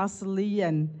afternoon, Pastor Lee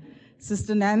and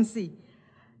Sister Nancy.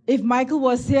 If Michael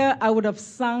was here, I would have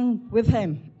sung with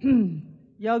him.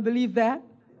 Y'all believe that?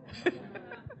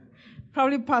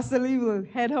 Probably Pastor Lee will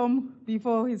head home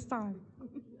before his time.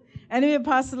 Anyway,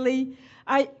 Pastor Lee,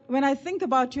 when I think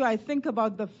about you, I think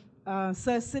about the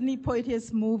Sir Sidney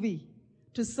Poitier's movie,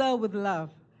 To Serve with Love.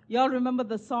 Y'all remember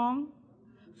the song?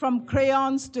 From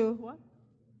crayons to what?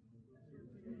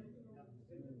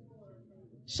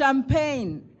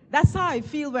 Champagne. That's how I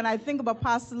feel when I think about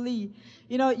Pastor Lee.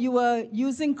 You know, you were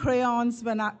using crayons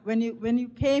when you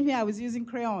came here. I was using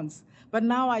crayons, but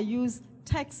now I use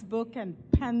textbook and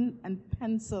pen and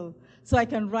pencil, so I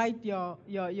can write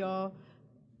your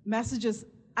messages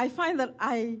I find that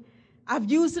I've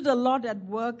used it a lot at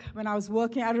work when I was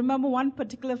working. I remember one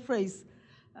particular phrase,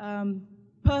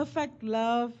 perfect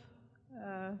love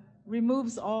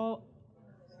removes all,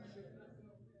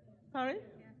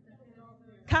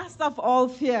 cast off all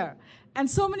fear. And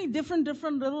so many different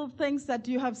little things that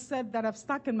you have said that have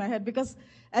stuck in my head, because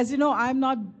as you know, I'm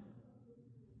not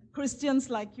Christians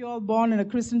like you all, born in a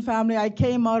Christian family. I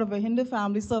came out of a Hindu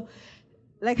family. So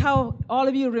like how all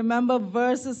of you remember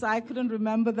verses, I couldn't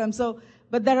remember them.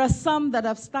 But there are some that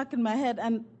have stuck in my head,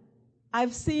 and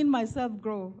I've seen myself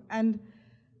grow. And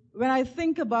when I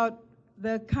think about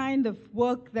the kind of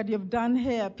work that you've done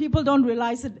here, people don't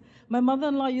realize it. My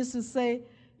mother-in-law used to say,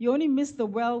 you only miss the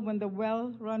well when the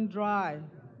well run dry.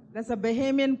 That's a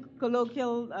Bahamian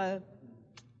colloquial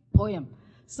poem.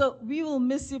 So we will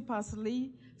miss you, Pastor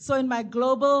Lee. So in my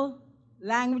global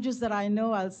languages that I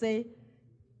know, I'll say,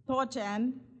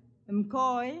 Torchan,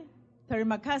 Mkoi,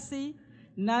 Terimakasi,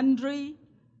 Nandri,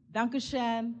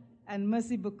 Dankushan, and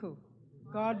Mercy Buku.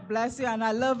 God bless you, and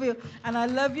I love you. And I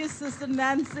love you, Sister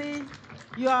Nancy.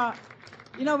 You are,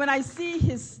 when I see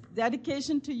his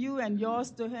dedication to you and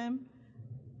yours to him,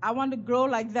 I want to grow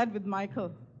like that with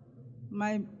Michael.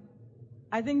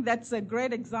 I think that's a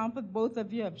great example both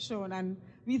of you have shown, and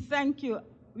we thank you.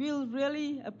 We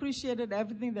really appreciated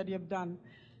everything that you've done.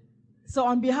 So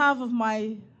on behalf of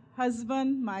my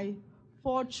husband, my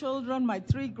 4 children, my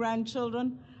 3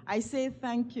 grandchildren, I say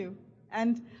thank you.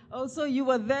 And also you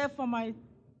were there for my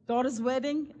daughter's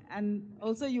wedding, and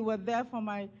also you were there for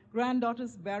my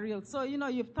granddaughter's burial. So,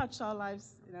 you've touched our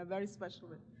lives in a very special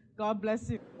way. God bless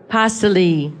you. Pastor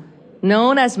Lee,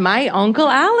 known as my Uncle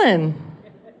Allan.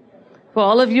 For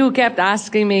all of you who kept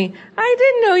asking me, I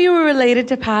didn't know you were related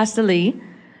to Pastor Lee.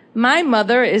 My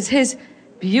mother is his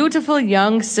beautiful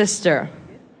young sister.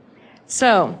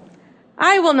 So,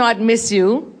 I will not miss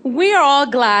you. We are all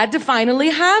glad to finally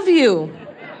have you.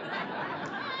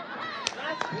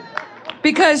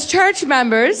 Because church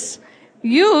members,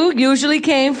 you usually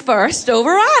came first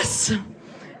over us.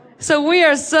 So we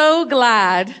are so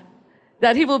glad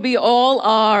that he will be all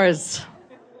ours.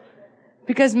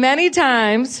 Because many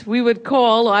times we would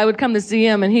call, or I would come to see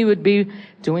him, and he would be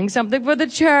doing something for the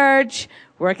church,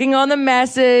 working on the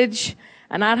message,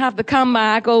 and I'd have to come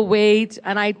back or wait.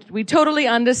 And we totally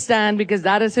understand, because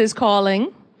that is his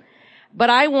calling.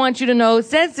 But I want you to know,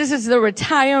 since this is the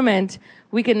retirement,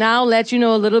 we can now let you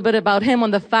know a little bit about him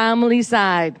on the family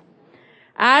side.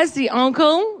 As the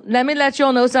uncle, let me let you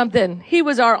all know something. He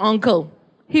was our uncle.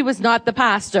 He was not the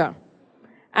pastor.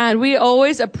 And we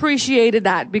always appreciated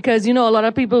that, because, a lot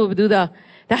of people would do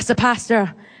that's the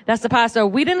pastor. That's the pastor.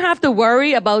 We didn't have to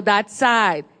worry about that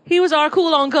side. He was our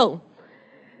cool uncle.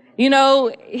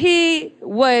 He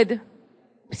would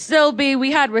still be,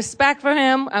 we had respect for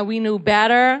him, and we knew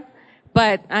better,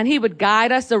 and he would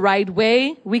guide us the right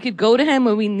way. We could go to him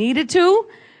when we needed to.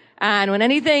 And when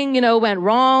anything, went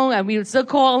wrong, and we would still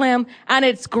call him. And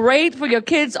it's great for your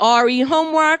kids' RE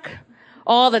homework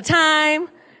all the time,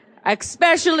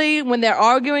 especially when they're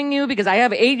arguing you, because I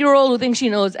have an 8-year-old who thinks she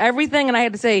knows everything, and I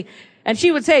had to say, and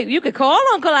she would say, you could call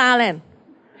Uncle Allan.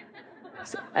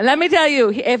 And let me tell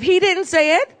you, if he didn't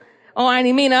say it,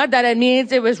 Animina, that it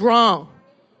means it was wrong.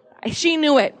 She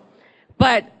knew it.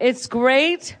 But it's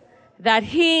great that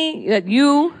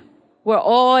you are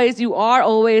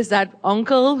always that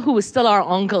uncle who is still our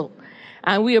uncle.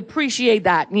 And we appreciate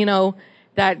that,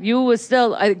 that you were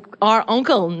still our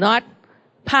uncle, not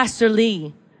Pastor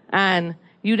Lee. And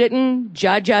you didn't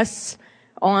judge us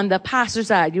on the pastor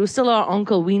side. You were still our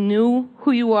uncle. We knew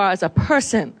who you are as a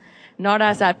person, not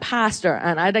as that pastor.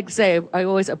 And I'd like to say, I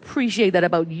always appreciate that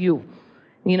about you,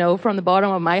 from the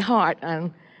bottom of my heart.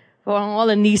 And for all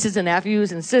the nieces and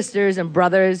nephews and sisters and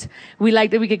brothers, we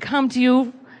like that we could come to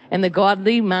you in the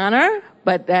godly manner,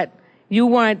 but that you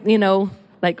weren't,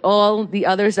 like all the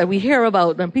others that we hear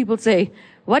about. When people say,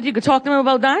 what, you could talk to them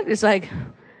about that? It's like,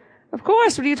 of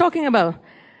course, what are you talking about?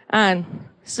 And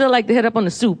still like to hit up on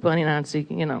the soup, Nancy,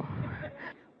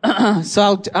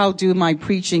 So I'll do my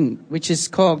preaching, which is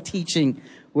called teaching,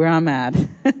 where I'm at.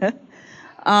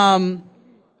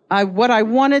 What I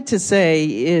wanted to say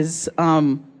is,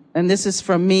 and this is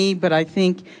from me, but I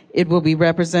think it will be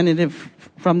representative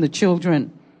from the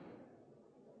children.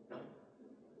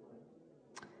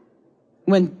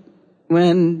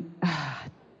 When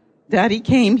Daddy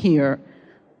came here,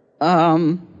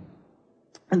 I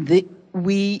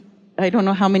don't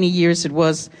know how many years it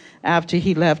was after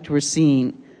he left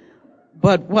Racine,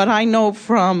 but what I know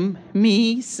from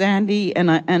me, Sandy, and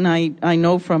I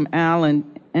know from Allan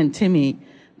and Timmy,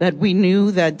 that we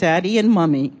knew that Daddy and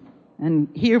Mummy, and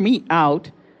hear me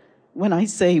out when I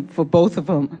say for both of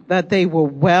them, that they were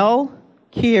well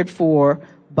cared for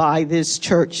by this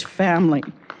church family.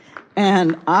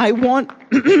 And I want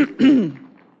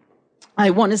I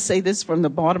want to say this from the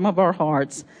bottom of our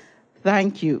hearts.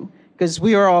 Thank you. Because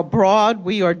we are abroad,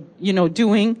 we are,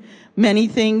 doing many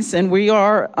things, and we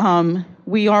are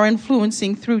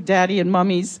influencing through Daddy and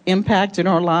Mommy's impact in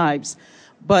our lives.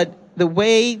 But the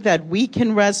way that we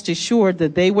can rest assured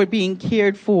that they were being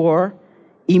cared for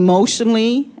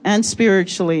emotionally and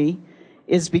spiritually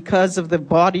is because of the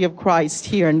body of Christ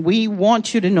here. And we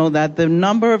want you to know that the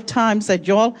number of times that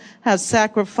y'all have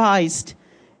sacrificed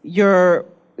your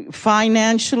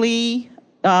financially,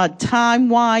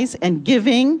 time-wise, and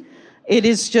giving, it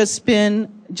has just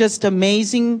been just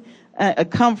amazing, a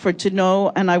comfort to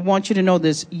know. And I want you to know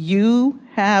this: you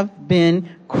have been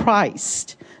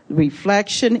Christ,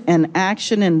 reflection and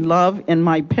action and love in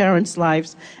my parents'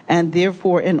 lives, and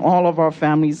therefore in all of our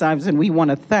families' lives. And we want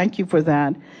to thank you for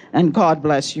that. And God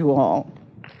bless you all.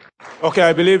 Okay,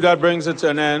 I believe that brings it to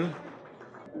an end.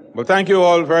 Well, thank you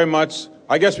all very much.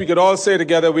 I guess we could all say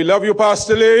together, we love you,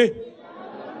 Pastor Lee.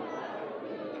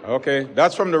 Okay,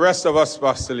 that's from the rest of us,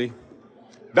 Pastor Lee.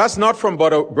 That's not from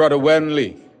Brother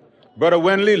Wenley. Brother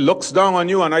Wenley looks down on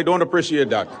you, and I don't appreciate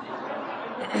that.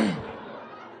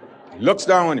 Looks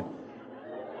down on you.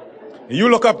 You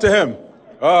look up to him.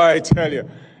 Oh, I tell you,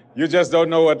 you just don't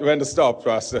know when to stop,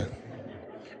 Pastor.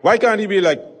 Why can't he be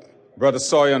like Brother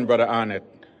Sawyer and Brother Arnett?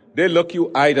 They look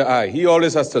you eye to eye. He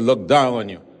always has to look down on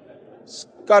you. It's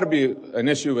got to be an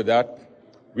issue with that.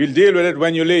 We'll deal with it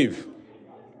when you leave.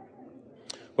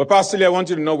 But Pastor Lee, I want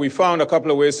you to know we found a couple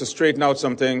of ways to straighten out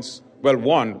some things. Well,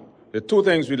 there are two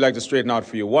things we'd like to straighten out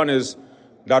for you. One is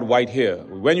that white hair.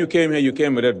 When you came here, you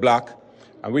came with it black.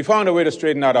 And we found a way to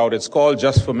straighten that out. It's called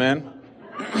Just for Men.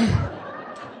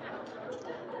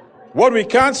 What we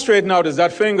can't straighten out is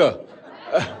that finger.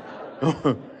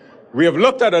 We have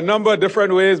looked at a number of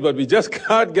different ways, but we just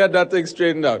can't get that thing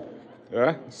straightened out.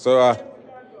 Yeah? So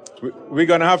we're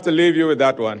going to have to leave you with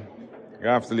that one.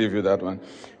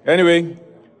 Anyway,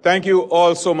 thank you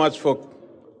all so much for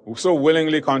so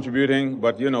willingly contributing,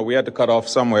 but we had to cut off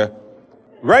somewhere.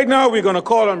 Right now, we're going to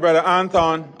call on Brother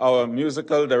Anton, our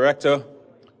musical director,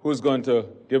 who's going to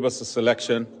give us a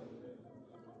selection,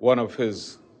 one of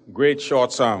his great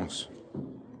short songs.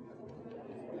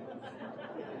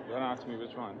 Don't ask me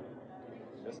which one.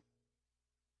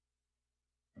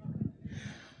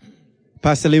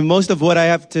 Pastor Lee, most of what I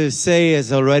have to say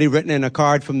is already written in a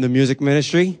card from the music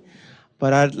ministry,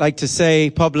 but I'd like to say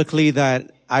publicly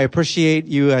that I appreciate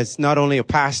you as not only a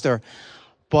pastor,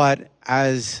 but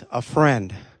as a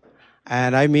friend.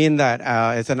 And I mean that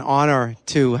it's an honor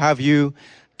to have you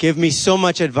give me so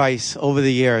much advice over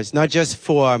the years, not just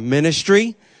for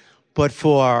ministry, but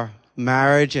for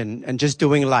marriage and just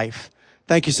doing life.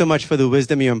 Thank you so much for the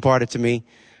wisdom you imparted to me,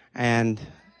 and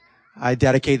I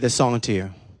dedicate this song to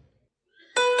you.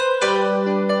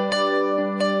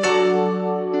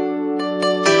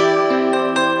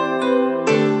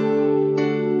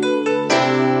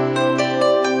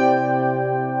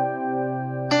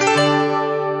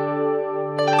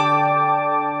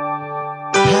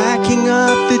 Packing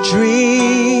up the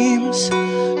dreams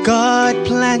God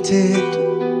planted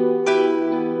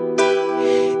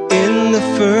in the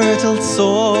fertile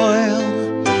soil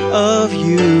of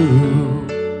you.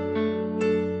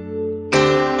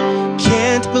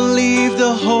 Can't believe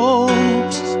the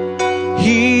hopes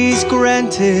He's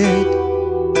granted.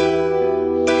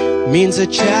 Means a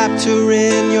chapter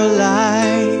in your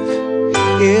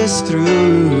life is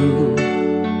through.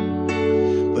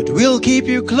 But we'll keep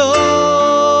you close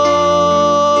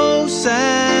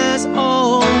as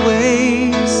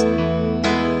always.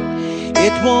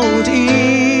 It won't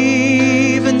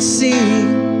even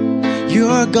seem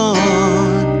you're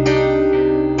gone,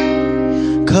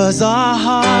 'cause our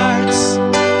hearts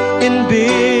in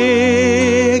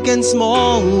big and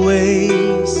small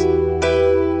ways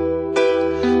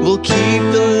will keep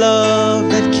the love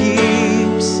that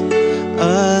keeps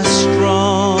us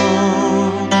strong.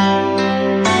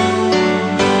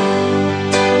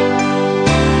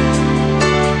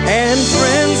 And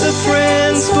friends are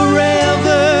friends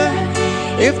forever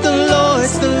if the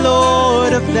Lord's the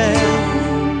Lord of them.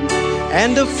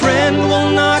 And a friend will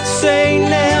not say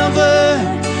never,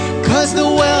 'cause the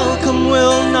welcome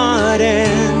will not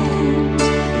end.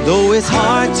 Though it's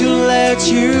hard to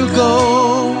let you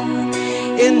go,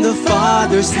 in the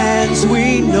Father's hands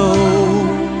we know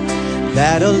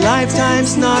that a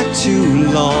lifetime's not too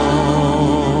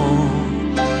long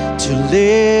to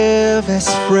live as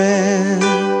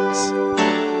friends.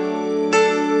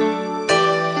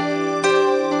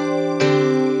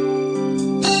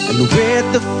 And with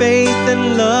the faith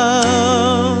and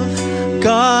love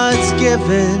God's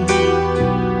given,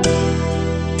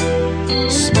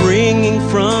 springing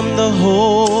from the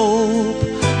hope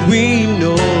we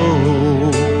know.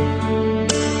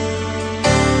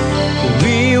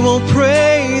 We will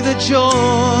pray the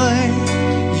joy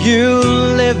you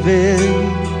live in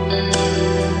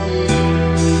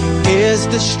is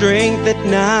the strength that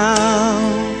now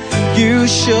you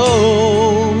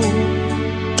show.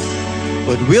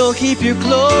 But we'll keep you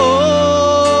close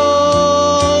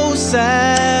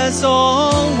as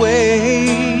always.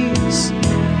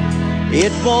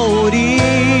 It won't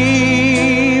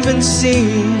even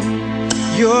seem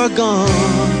you're gone,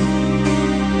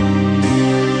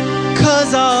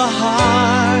 'cause our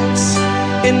hearts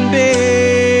in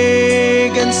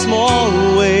big and small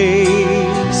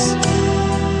ways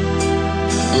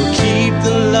will keep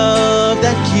the love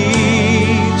that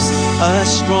keeps us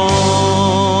strong.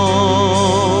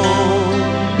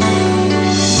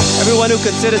 Everyone who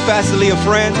considers Pastor Lee a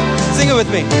friend, sing it with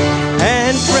me.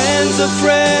 And friends of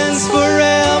friends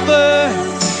forever,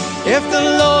 if the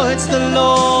Lord's the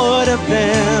Lord of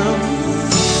them.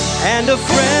 And a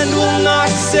friend will not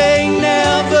say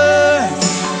never,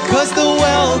 'cause the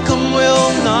welcome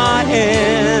will not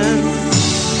end.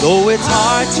 Though it's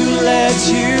hard to let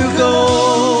you go,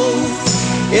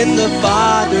 in the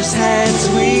Father's hands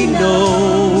we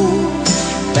know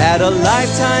that a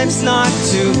lifetime's not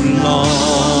too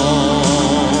long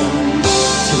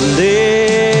to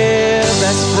live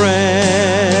as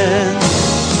friends.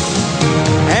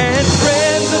 And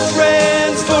friends of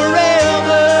friends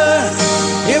forever,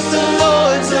 if the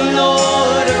Lord's the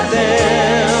Lord of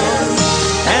them.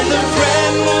 And the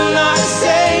friend will not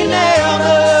say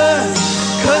never,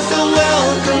 'cause the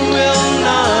welcome will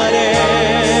not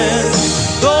end.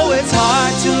 Though it's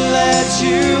hard to let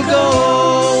you go,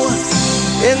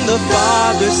 in the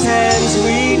Father's hands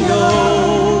we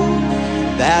know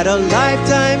that a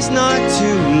lifetime's not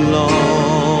too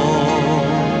long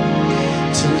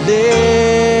to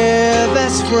live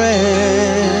as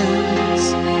friends.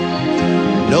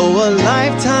 No, a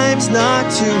lifetime's not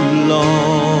too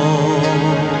long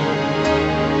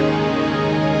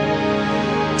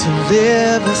to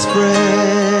live as friends.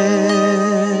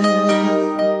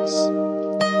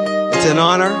 It's an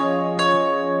honor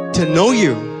to know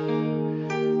you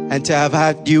and to have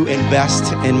had you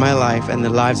invest in my life and the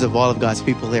lives of all of God's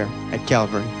people here at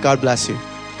Calvary. God bless you.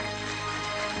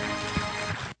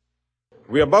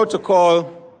 We're about to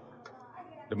call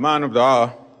the man of the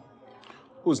hour,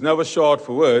 who's never short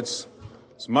for words.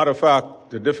 As a matter of fact,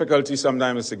 the difficulty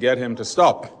sometimes is to get him to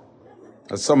stop,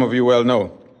 as some of you well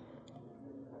know.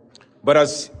 But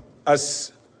as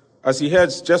he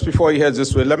heads, just before he heads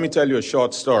this way, let me tell you a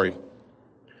short story.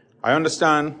 I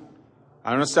understand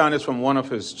it's from one of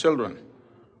his children.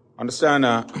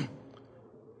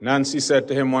 Nancy said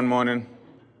to him one morning,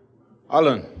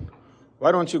 "Allan,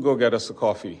 why don't you go get us a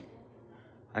coffee?"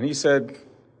 And he said,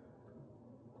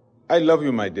 "I love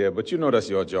you, my dear, but you know that's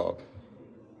your job."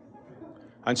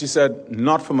 And she said,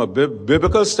 "Not from a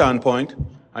biblical standpoint."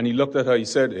 And he looked at her, he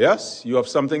said, "Yes, you have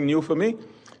something new for me?"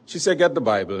 She said, "Get the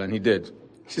Bible," and he did.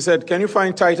 She said, "Can you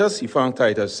find Titus?" He found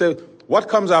Titus. Say, "What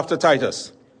comes after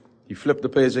Titus?" He flipped the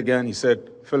page again. He said,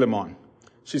 "Philemon."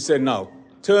 She said, "Now,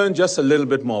 turn just a little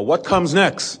bit more. What comes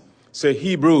next?" Say,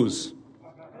 "Hebrews."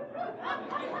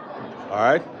 All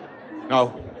right?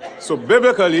 Now, so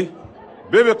biblically,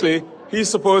 he's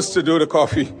supposed to do the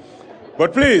coffee.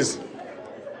 But please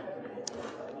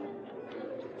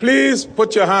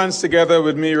put your hands together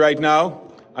with me right now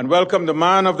and welcome the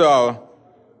man of the hour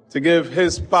to give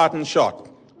his parting shot,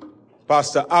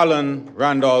 Pastor Allan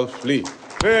Randolph Lee.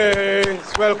 Hey,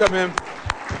 let's welcome him.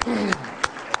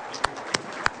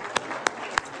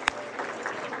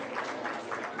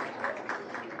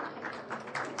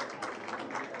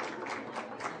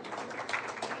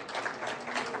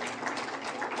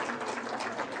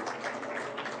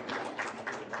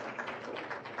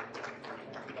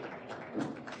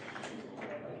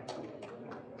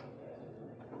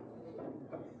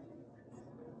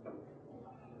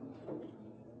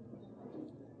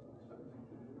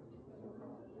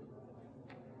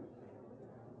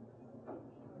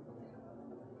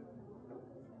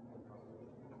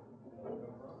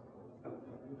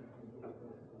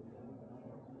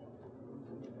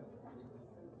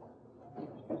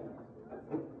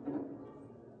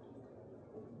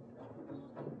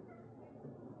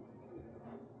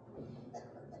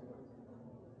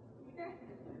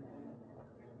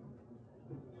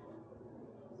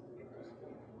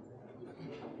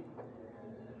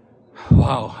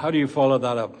 Wow, how do you follow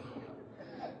that up?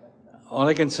 All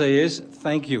I can say is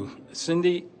thank you.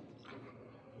 Cindy,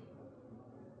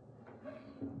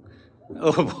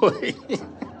 Oh, boy.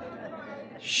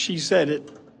 She said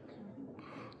it.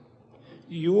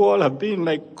 You all have been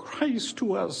like Christ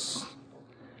to us,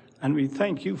 and we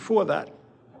thank you for that.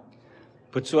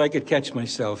 But so I could catch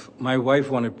myself, my wife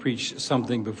wanted to preach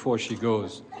something before she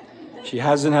goes. She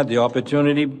hasn't had the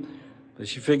opportunity, but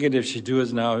she figured if she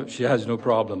does now, she has no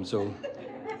problem, so.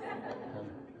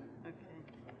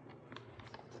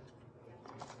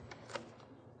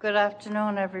 Good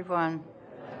afternoon, everyone.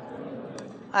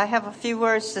 I have a few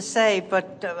words to say,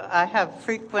 but I have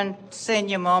frequent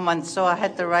senior moments, so I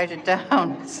had to write it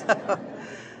down. So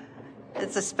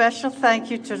it's a special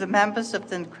thank you to the members of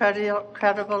the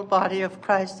incredible body of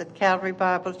Christ at Calvary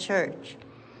Bible Church.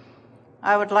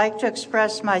 I would like to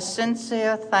express my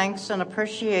sincere thanks and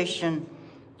appreciation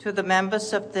to the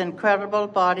members of the incredible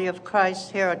body of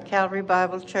Christ here at Calvary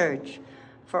Bible Church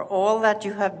for all that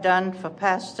you have done for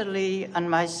Pastor Lee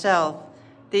and myself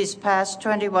these past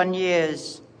 21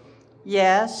 years.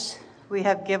 Yes, we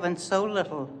have given so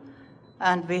little,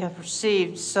 and we have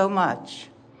received so much.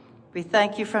 We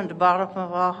thank you from the bottom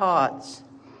of our hearts.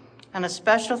 And a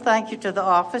special thank you to the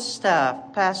office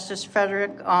staff, Pastors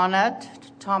Frederick Arnett,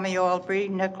 Tommy Albury,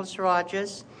 Nicholas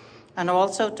Rogers, and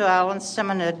also to Allan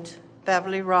Simonette,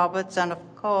 Beverly Roberts, and of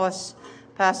course,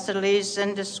 Pastor Lee's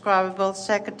indescribable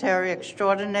secretary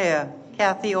extraordinaire,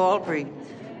 Kathy Albury,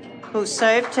 who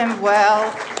served him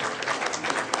well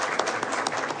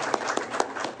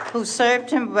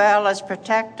as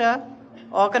protector,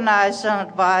 organizer, and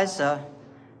advisor.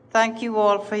 Thank you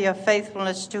all for your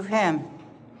faithfulness to him.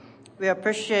 We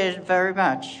appreciate it very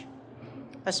much.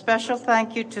 A special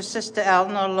thank you to Sister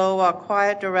Eleanor Lowe, our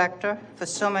choir director, for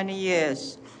so many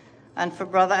years, and for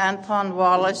Brother Anton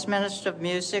Wallace, Minister of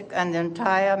Music, and the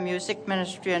entire music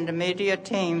ministry and the media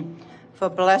team for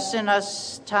blessing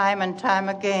us time and time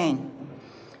again.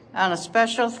 And a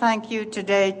special thank you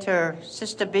today to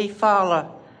Sister B. Fowler.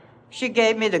 She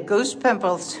gave me the goose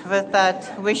pimples with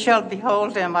that, "We shall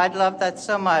behold him." I love that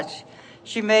so much.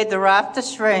 She made the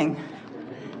rafters ring.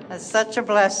 It's such a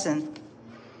blessing.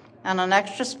 And an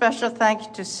extra special thank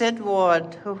you to Sid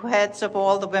Ward, who heads up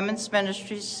all the women's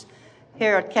ministries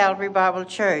here at Calvary Bible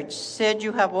Church. Sid,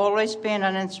 you have always been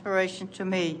an inspiration to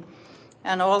me.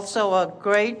 And also a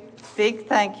great big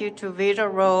thank you to Vita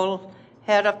Roll,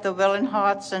 head of the Willing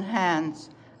Hearts and Hands,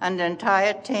 and the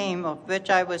entire team of which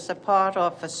I was a part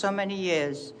of for so many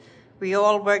years. We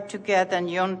all work together in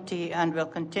unity and will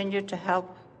continue to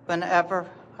help whenever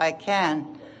I can.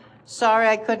 Sorry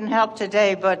I couldn't help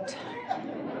today, but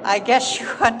I guess you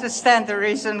understand the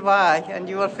reason why, and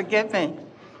you will forgive me.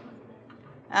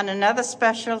 And another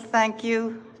special thank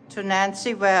you to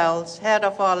Nancy Wells, head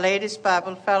of Our Ladies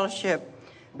Bible Fellowship,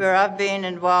 where I've been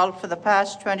involved for the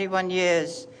past 21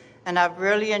 years. And I've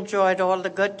really enjoyed all the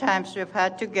good times we've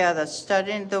had together,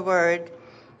 studying the Word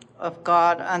of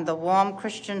God and the warm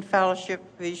Christian fellowship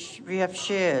we have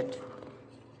shared.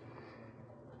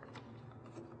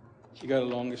 She got a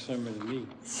longer sermon than me.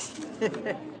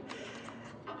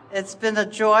 It's been a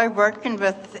joy working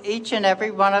with each and every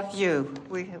one of you.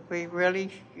 We really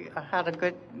had a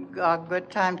good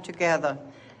time together.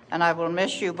 And I will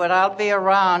miss you, but I'll be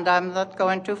around. I'm not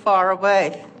going too far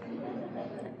away.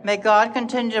 May God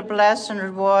continue to bless and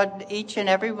reward each and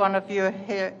every one of you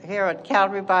here at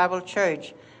Calvary Bible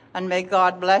Church. And may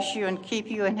God bless you and keep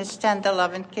you in his tender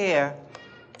love and care.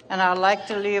 And I'd like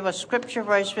to leave a scripture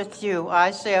verse with you,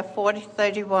 Isaiah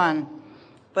 40:31.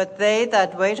 But they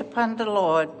that wait upon the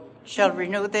Lord shall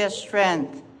renew their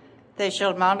strength. They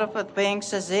shall mount up with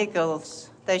wings as eagles.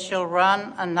 They shall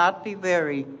run and not be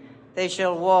weary. They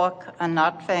shall walk and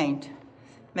not faint.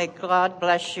 May God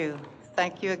bless you.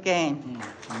 Thank you again.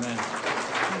 Amen.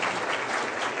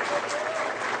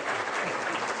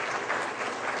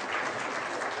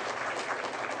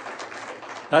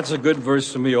 That's a good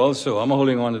verse for me also. I'm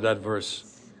holding on to that verse.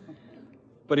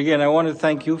 But again, I want to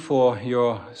thank you for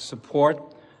your support,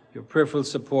 your prayerful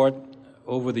support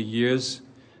over the years.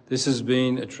 This has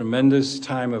been a tremendous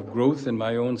time of growth in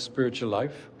my own spiritual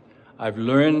life. I've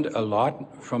learned a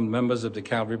lot from members of the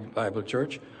Calvary Bible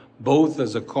Church, both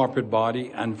as a corporate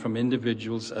body and from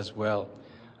individuals as well.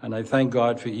 And I thank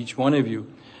God for each one of you.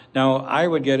 Now, I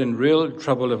would get in real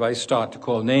trouble if I start to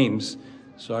call names,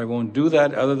 so I won't do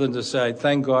that other than to say I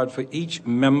thank God for each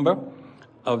member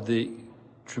of the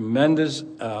tremendous,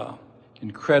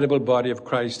 incredible body of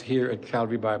Christ here at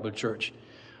Calvary Bible Church.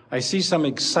 I see some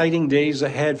exciting days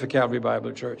ahead for Calvary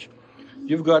Bible Church.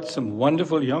 You've got some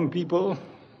wonderful young people.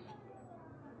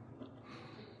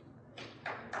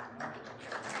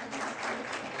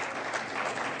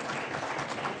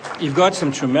 You've got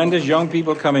some tremendous young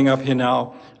people coming up here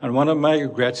now, And one of my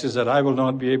regrets is that I will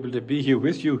not be able to be here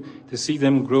with you to see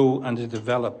them grow and to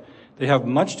develop. They have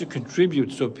much to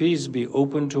contribute, so please be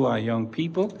open to our young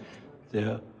people.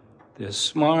 They're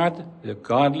smart, they're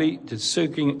godly, they're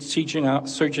searching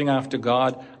after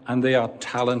God, and they are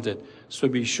talented. So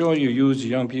be sure you use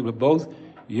young people, both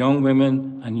young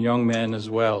women and young men as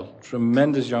well.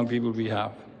 Tremendous young people we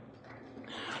have.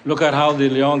 Look at how the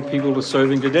young people were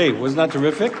serving today. Wasn't that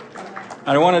terrific? And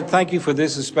I want to thank you for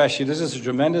this especially. This is a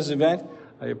tremendous event.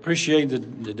 I appreciate the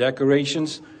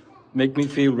decorations. Make me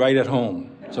feel right at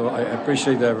home. So I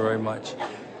appreciate that very much.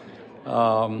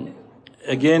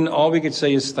 Again, all we could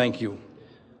say is thank you.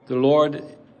 The Lord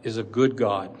is a good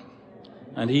God,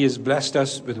 and He has blessed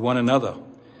us with one another.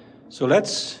 So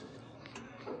let's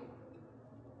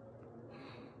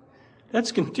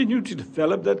continue to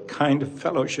develop that kind of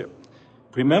fellowship.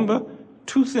 Remember,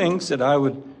 two things that I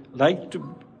would like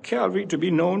Calvary to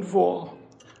be known for: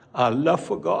 our love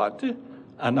for God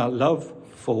and our love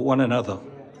for one another.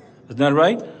 Isn't that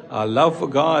right? Our love for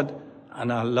God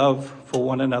and our love for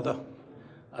one another.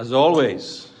 As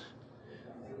always,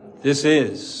 this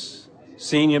is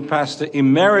Senior Pastor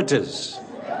Emeritus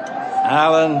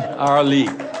Allan R. Lee.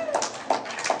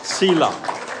 Selah.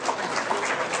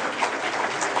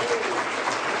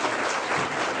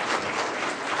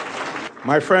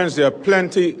 My friends, there are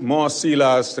plenty more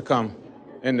Selahs to come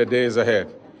in the days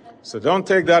ahead. So don't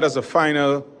take that as a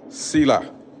final Selah.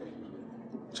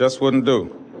 Just wouldn't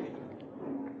do.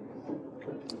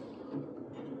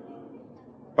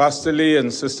 Pastor Lee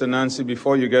and Sister Nancy,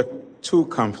 before you get too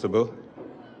comfortable,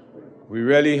 we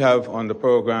really have you on the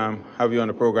program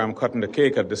cutting the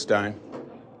cake at this time.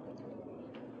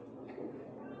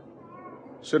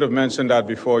 Should have mentioned that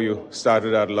before you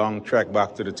started that long trek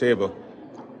back to the table.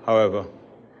 However,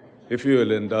 if you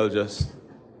will indulge us.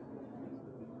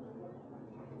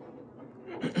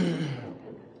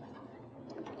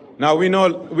 Now, we know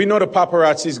the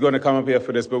paparazzi is going to come up here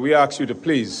for this, but we ask you to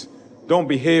please don't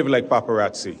behave like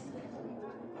paparazzi.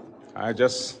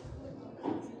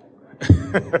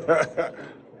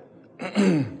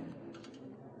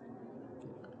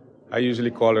 I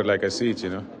usually call it like I see it,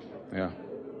 Yeah.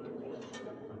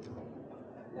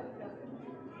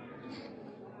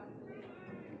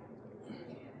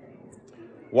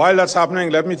 While that's happening,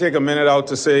 let me take a minute out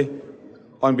to say,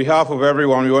 on behalf of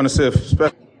everyone, we want to say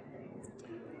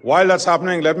While that's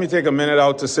happening, let me take a minute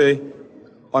out to say,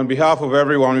 on behalf of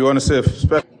everyone, we want to say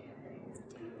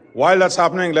While that's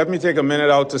happening, let me take a minute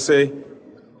out to say,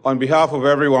 on behalf of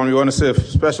everyone, we want to say a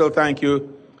special thank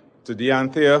you to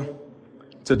Deanthea,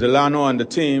 to Delano and the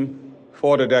team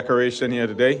for the decoration here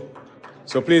today.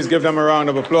 So please give them a round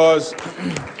of applause.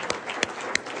 Thank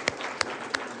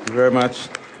you very much.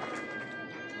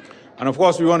 And of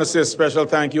course, we want to say a special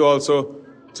thank you also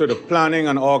to the planning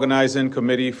and organizing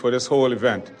committee for this whole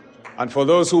event. And for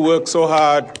those who work so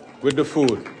hard with the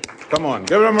food. Come on,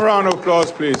 give them a round of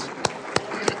applause, please.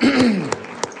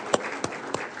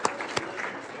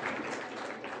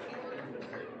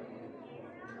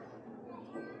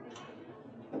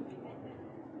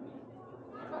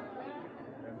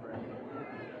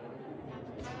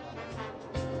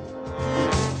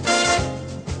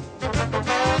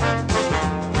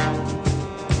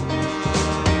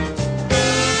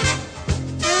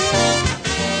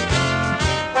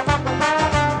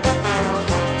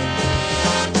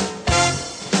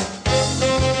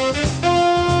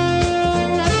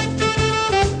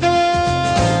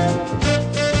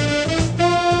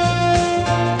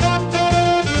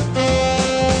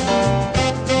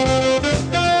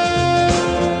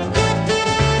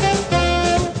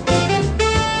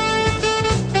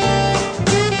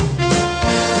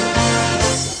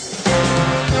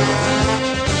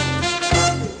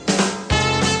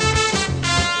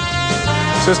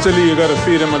 Sister Lee, you got to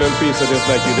feed him a little piece of this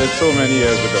like you did so many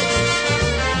years ago.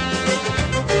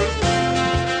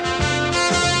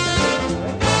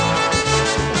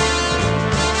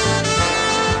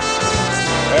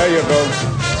 There you go.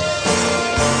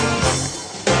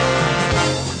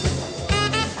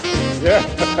 Yeah.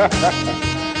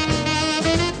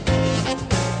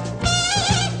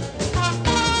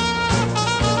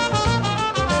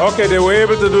 Okay, they were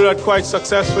able to do that quite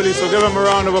successfully, so give them a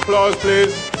round of applause,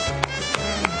 please.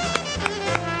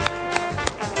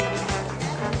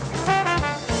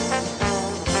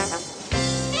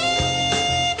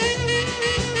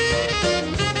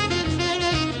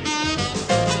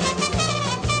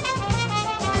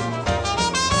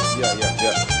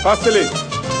 Pastor Lee,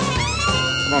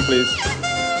 come on, please.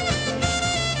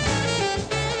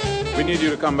 We need you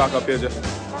to come back up here, just.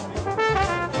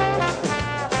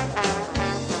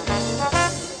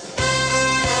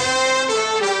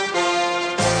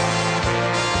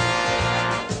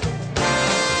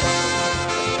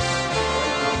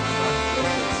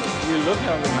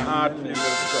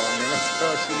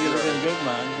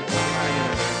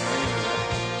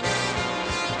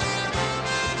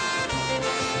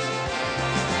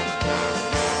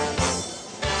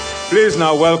 Please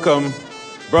now welcome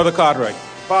Brother Cartwright.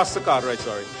 Pastor Cartwright,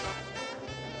 sorry.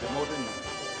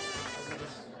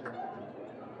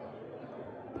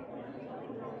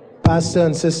 Pastor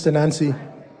and Sister Nancy,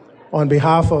 on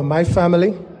behalf of my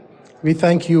family, we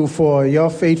thank you for your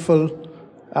faithful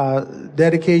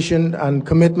dedication and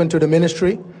commitment to the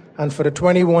ministry, and for the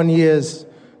 21 years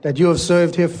that you have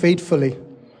served here faithfully,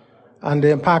 and the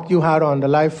impact you had on the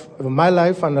life of my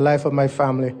life and the life of my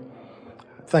family.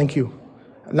 Thank you.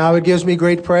 Now it gives me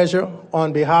great pleasure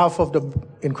on behalf of the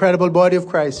incredible body of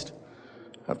Christ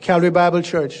of Calvary Bible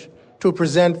Church to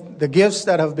present the gifts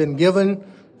that have been given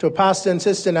to Pastor and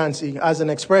Sister Nancy as an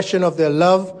expression of their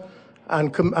love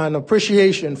and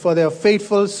appreciation for their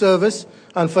faithful service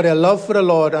and for their love for the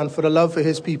Lord and for the love for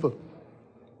his people.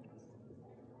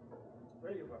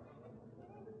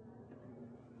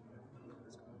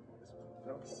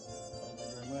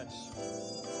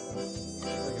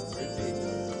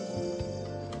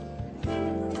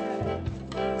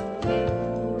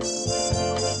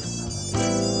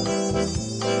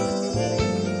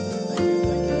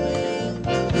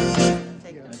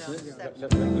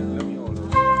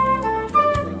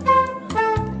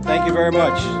 Thank you very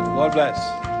much. God bless.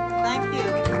 Thank you.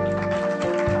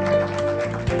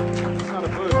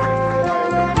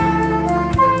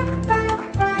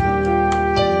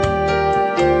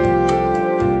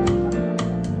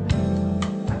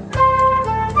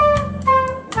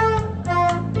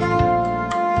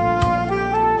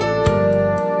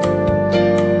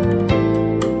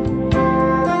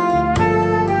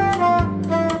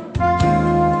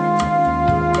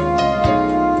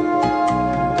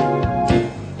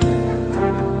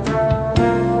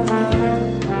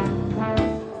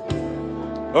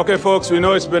 Okay, folks, we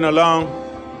know it's been a long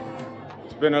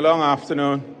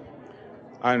afternoon,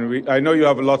 and I know you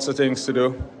have lots of things to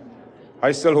do.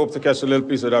 I still hope to catch a little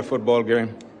piece of that football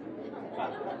game.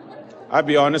 I'll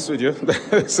be honest with you,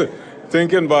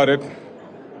 thinking about it.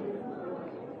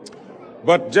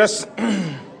 But just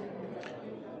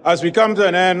as we come to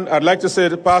an end, I'd like to say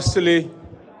to Pastor Lee,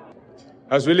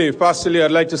 as we leave, Pastor Lee,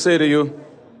 I'd like to say to you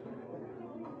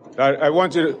that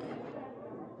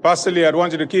Pastor Lee, I'd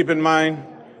want you to keep in mind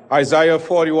Isaiah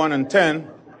 41:10,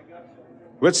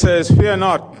 which says, "Fear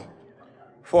not,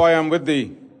 for I am with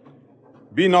thee.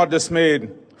 Be not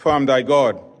dismayed, for I am thy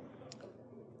God.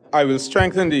 I will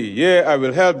strengthen thee, yea, I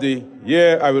will help thee,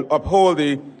 yea, I will uphold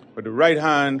thee with the right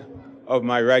hand of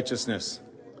my righteousness."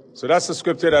 So that's the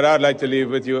scripture that I'd like to leave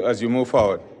with you as you move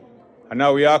forward. And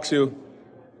now we ask you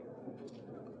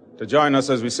to join us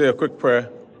as we say a quick prayer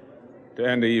to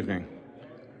end the evening.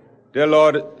 Dear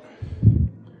Lord,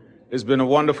 it's been a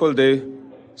wonderful day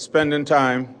spending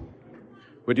time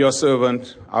with your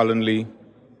servant, Allan Lee,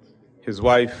 his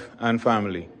wife and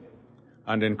family,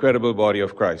 and the incredible body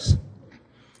of Christ.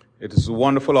 It is a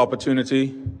wonderful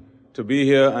opportunity to be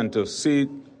here and to see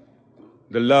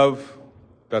the love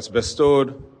that's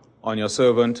bestowed on your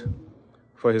servant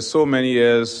for his so many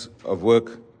years of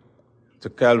work to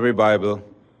Calvary Bible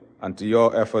and to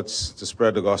your efforts to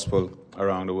spread the gospel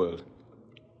around the world.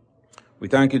 We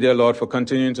thank you, dear Lord, for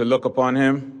continuing to look upon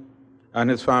him and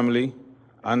his family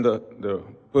and the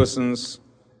persons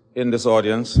in this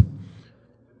audience.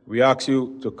 We ask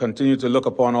you to continue to look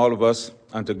upon all of us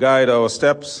and to guide our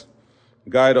steps,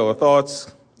 guide our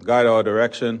thoughts, guide our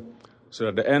direction, so that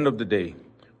at the end of the day,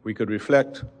 we could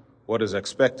reflect what is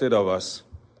expected of us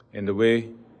in the way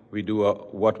we do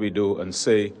what we do and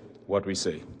say what we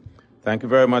say. Thank you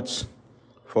very much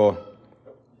for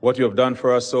what you have done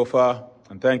for us so far,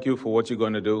 and thank you for what you're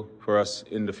going to do for us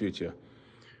in the future.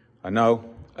 And now,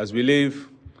 as we leave,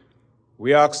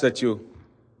 we ask that you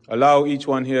allow each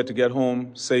one here to get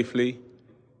home safely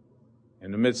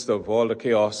in the midst of all the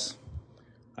chaos,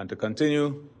 and to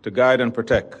continue to guide and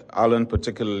protect Allan,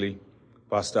 particularly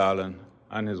Pastor Allan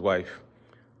and his wife,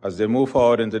 as they move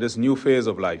forward into this new phase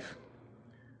of life,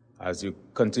 as you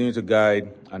continue to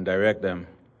guide and direct them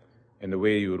in the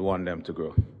way you would want them to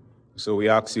grow. So we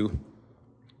ask you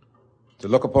to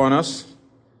look upon us,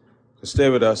 to stay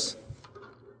with us,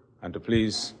 and to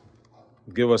please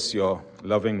give us your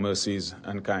loving mercies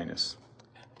and kindness.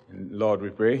 And Lord,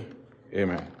 we pray.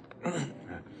 Amen.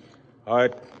 All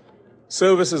right.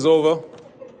 Service is over.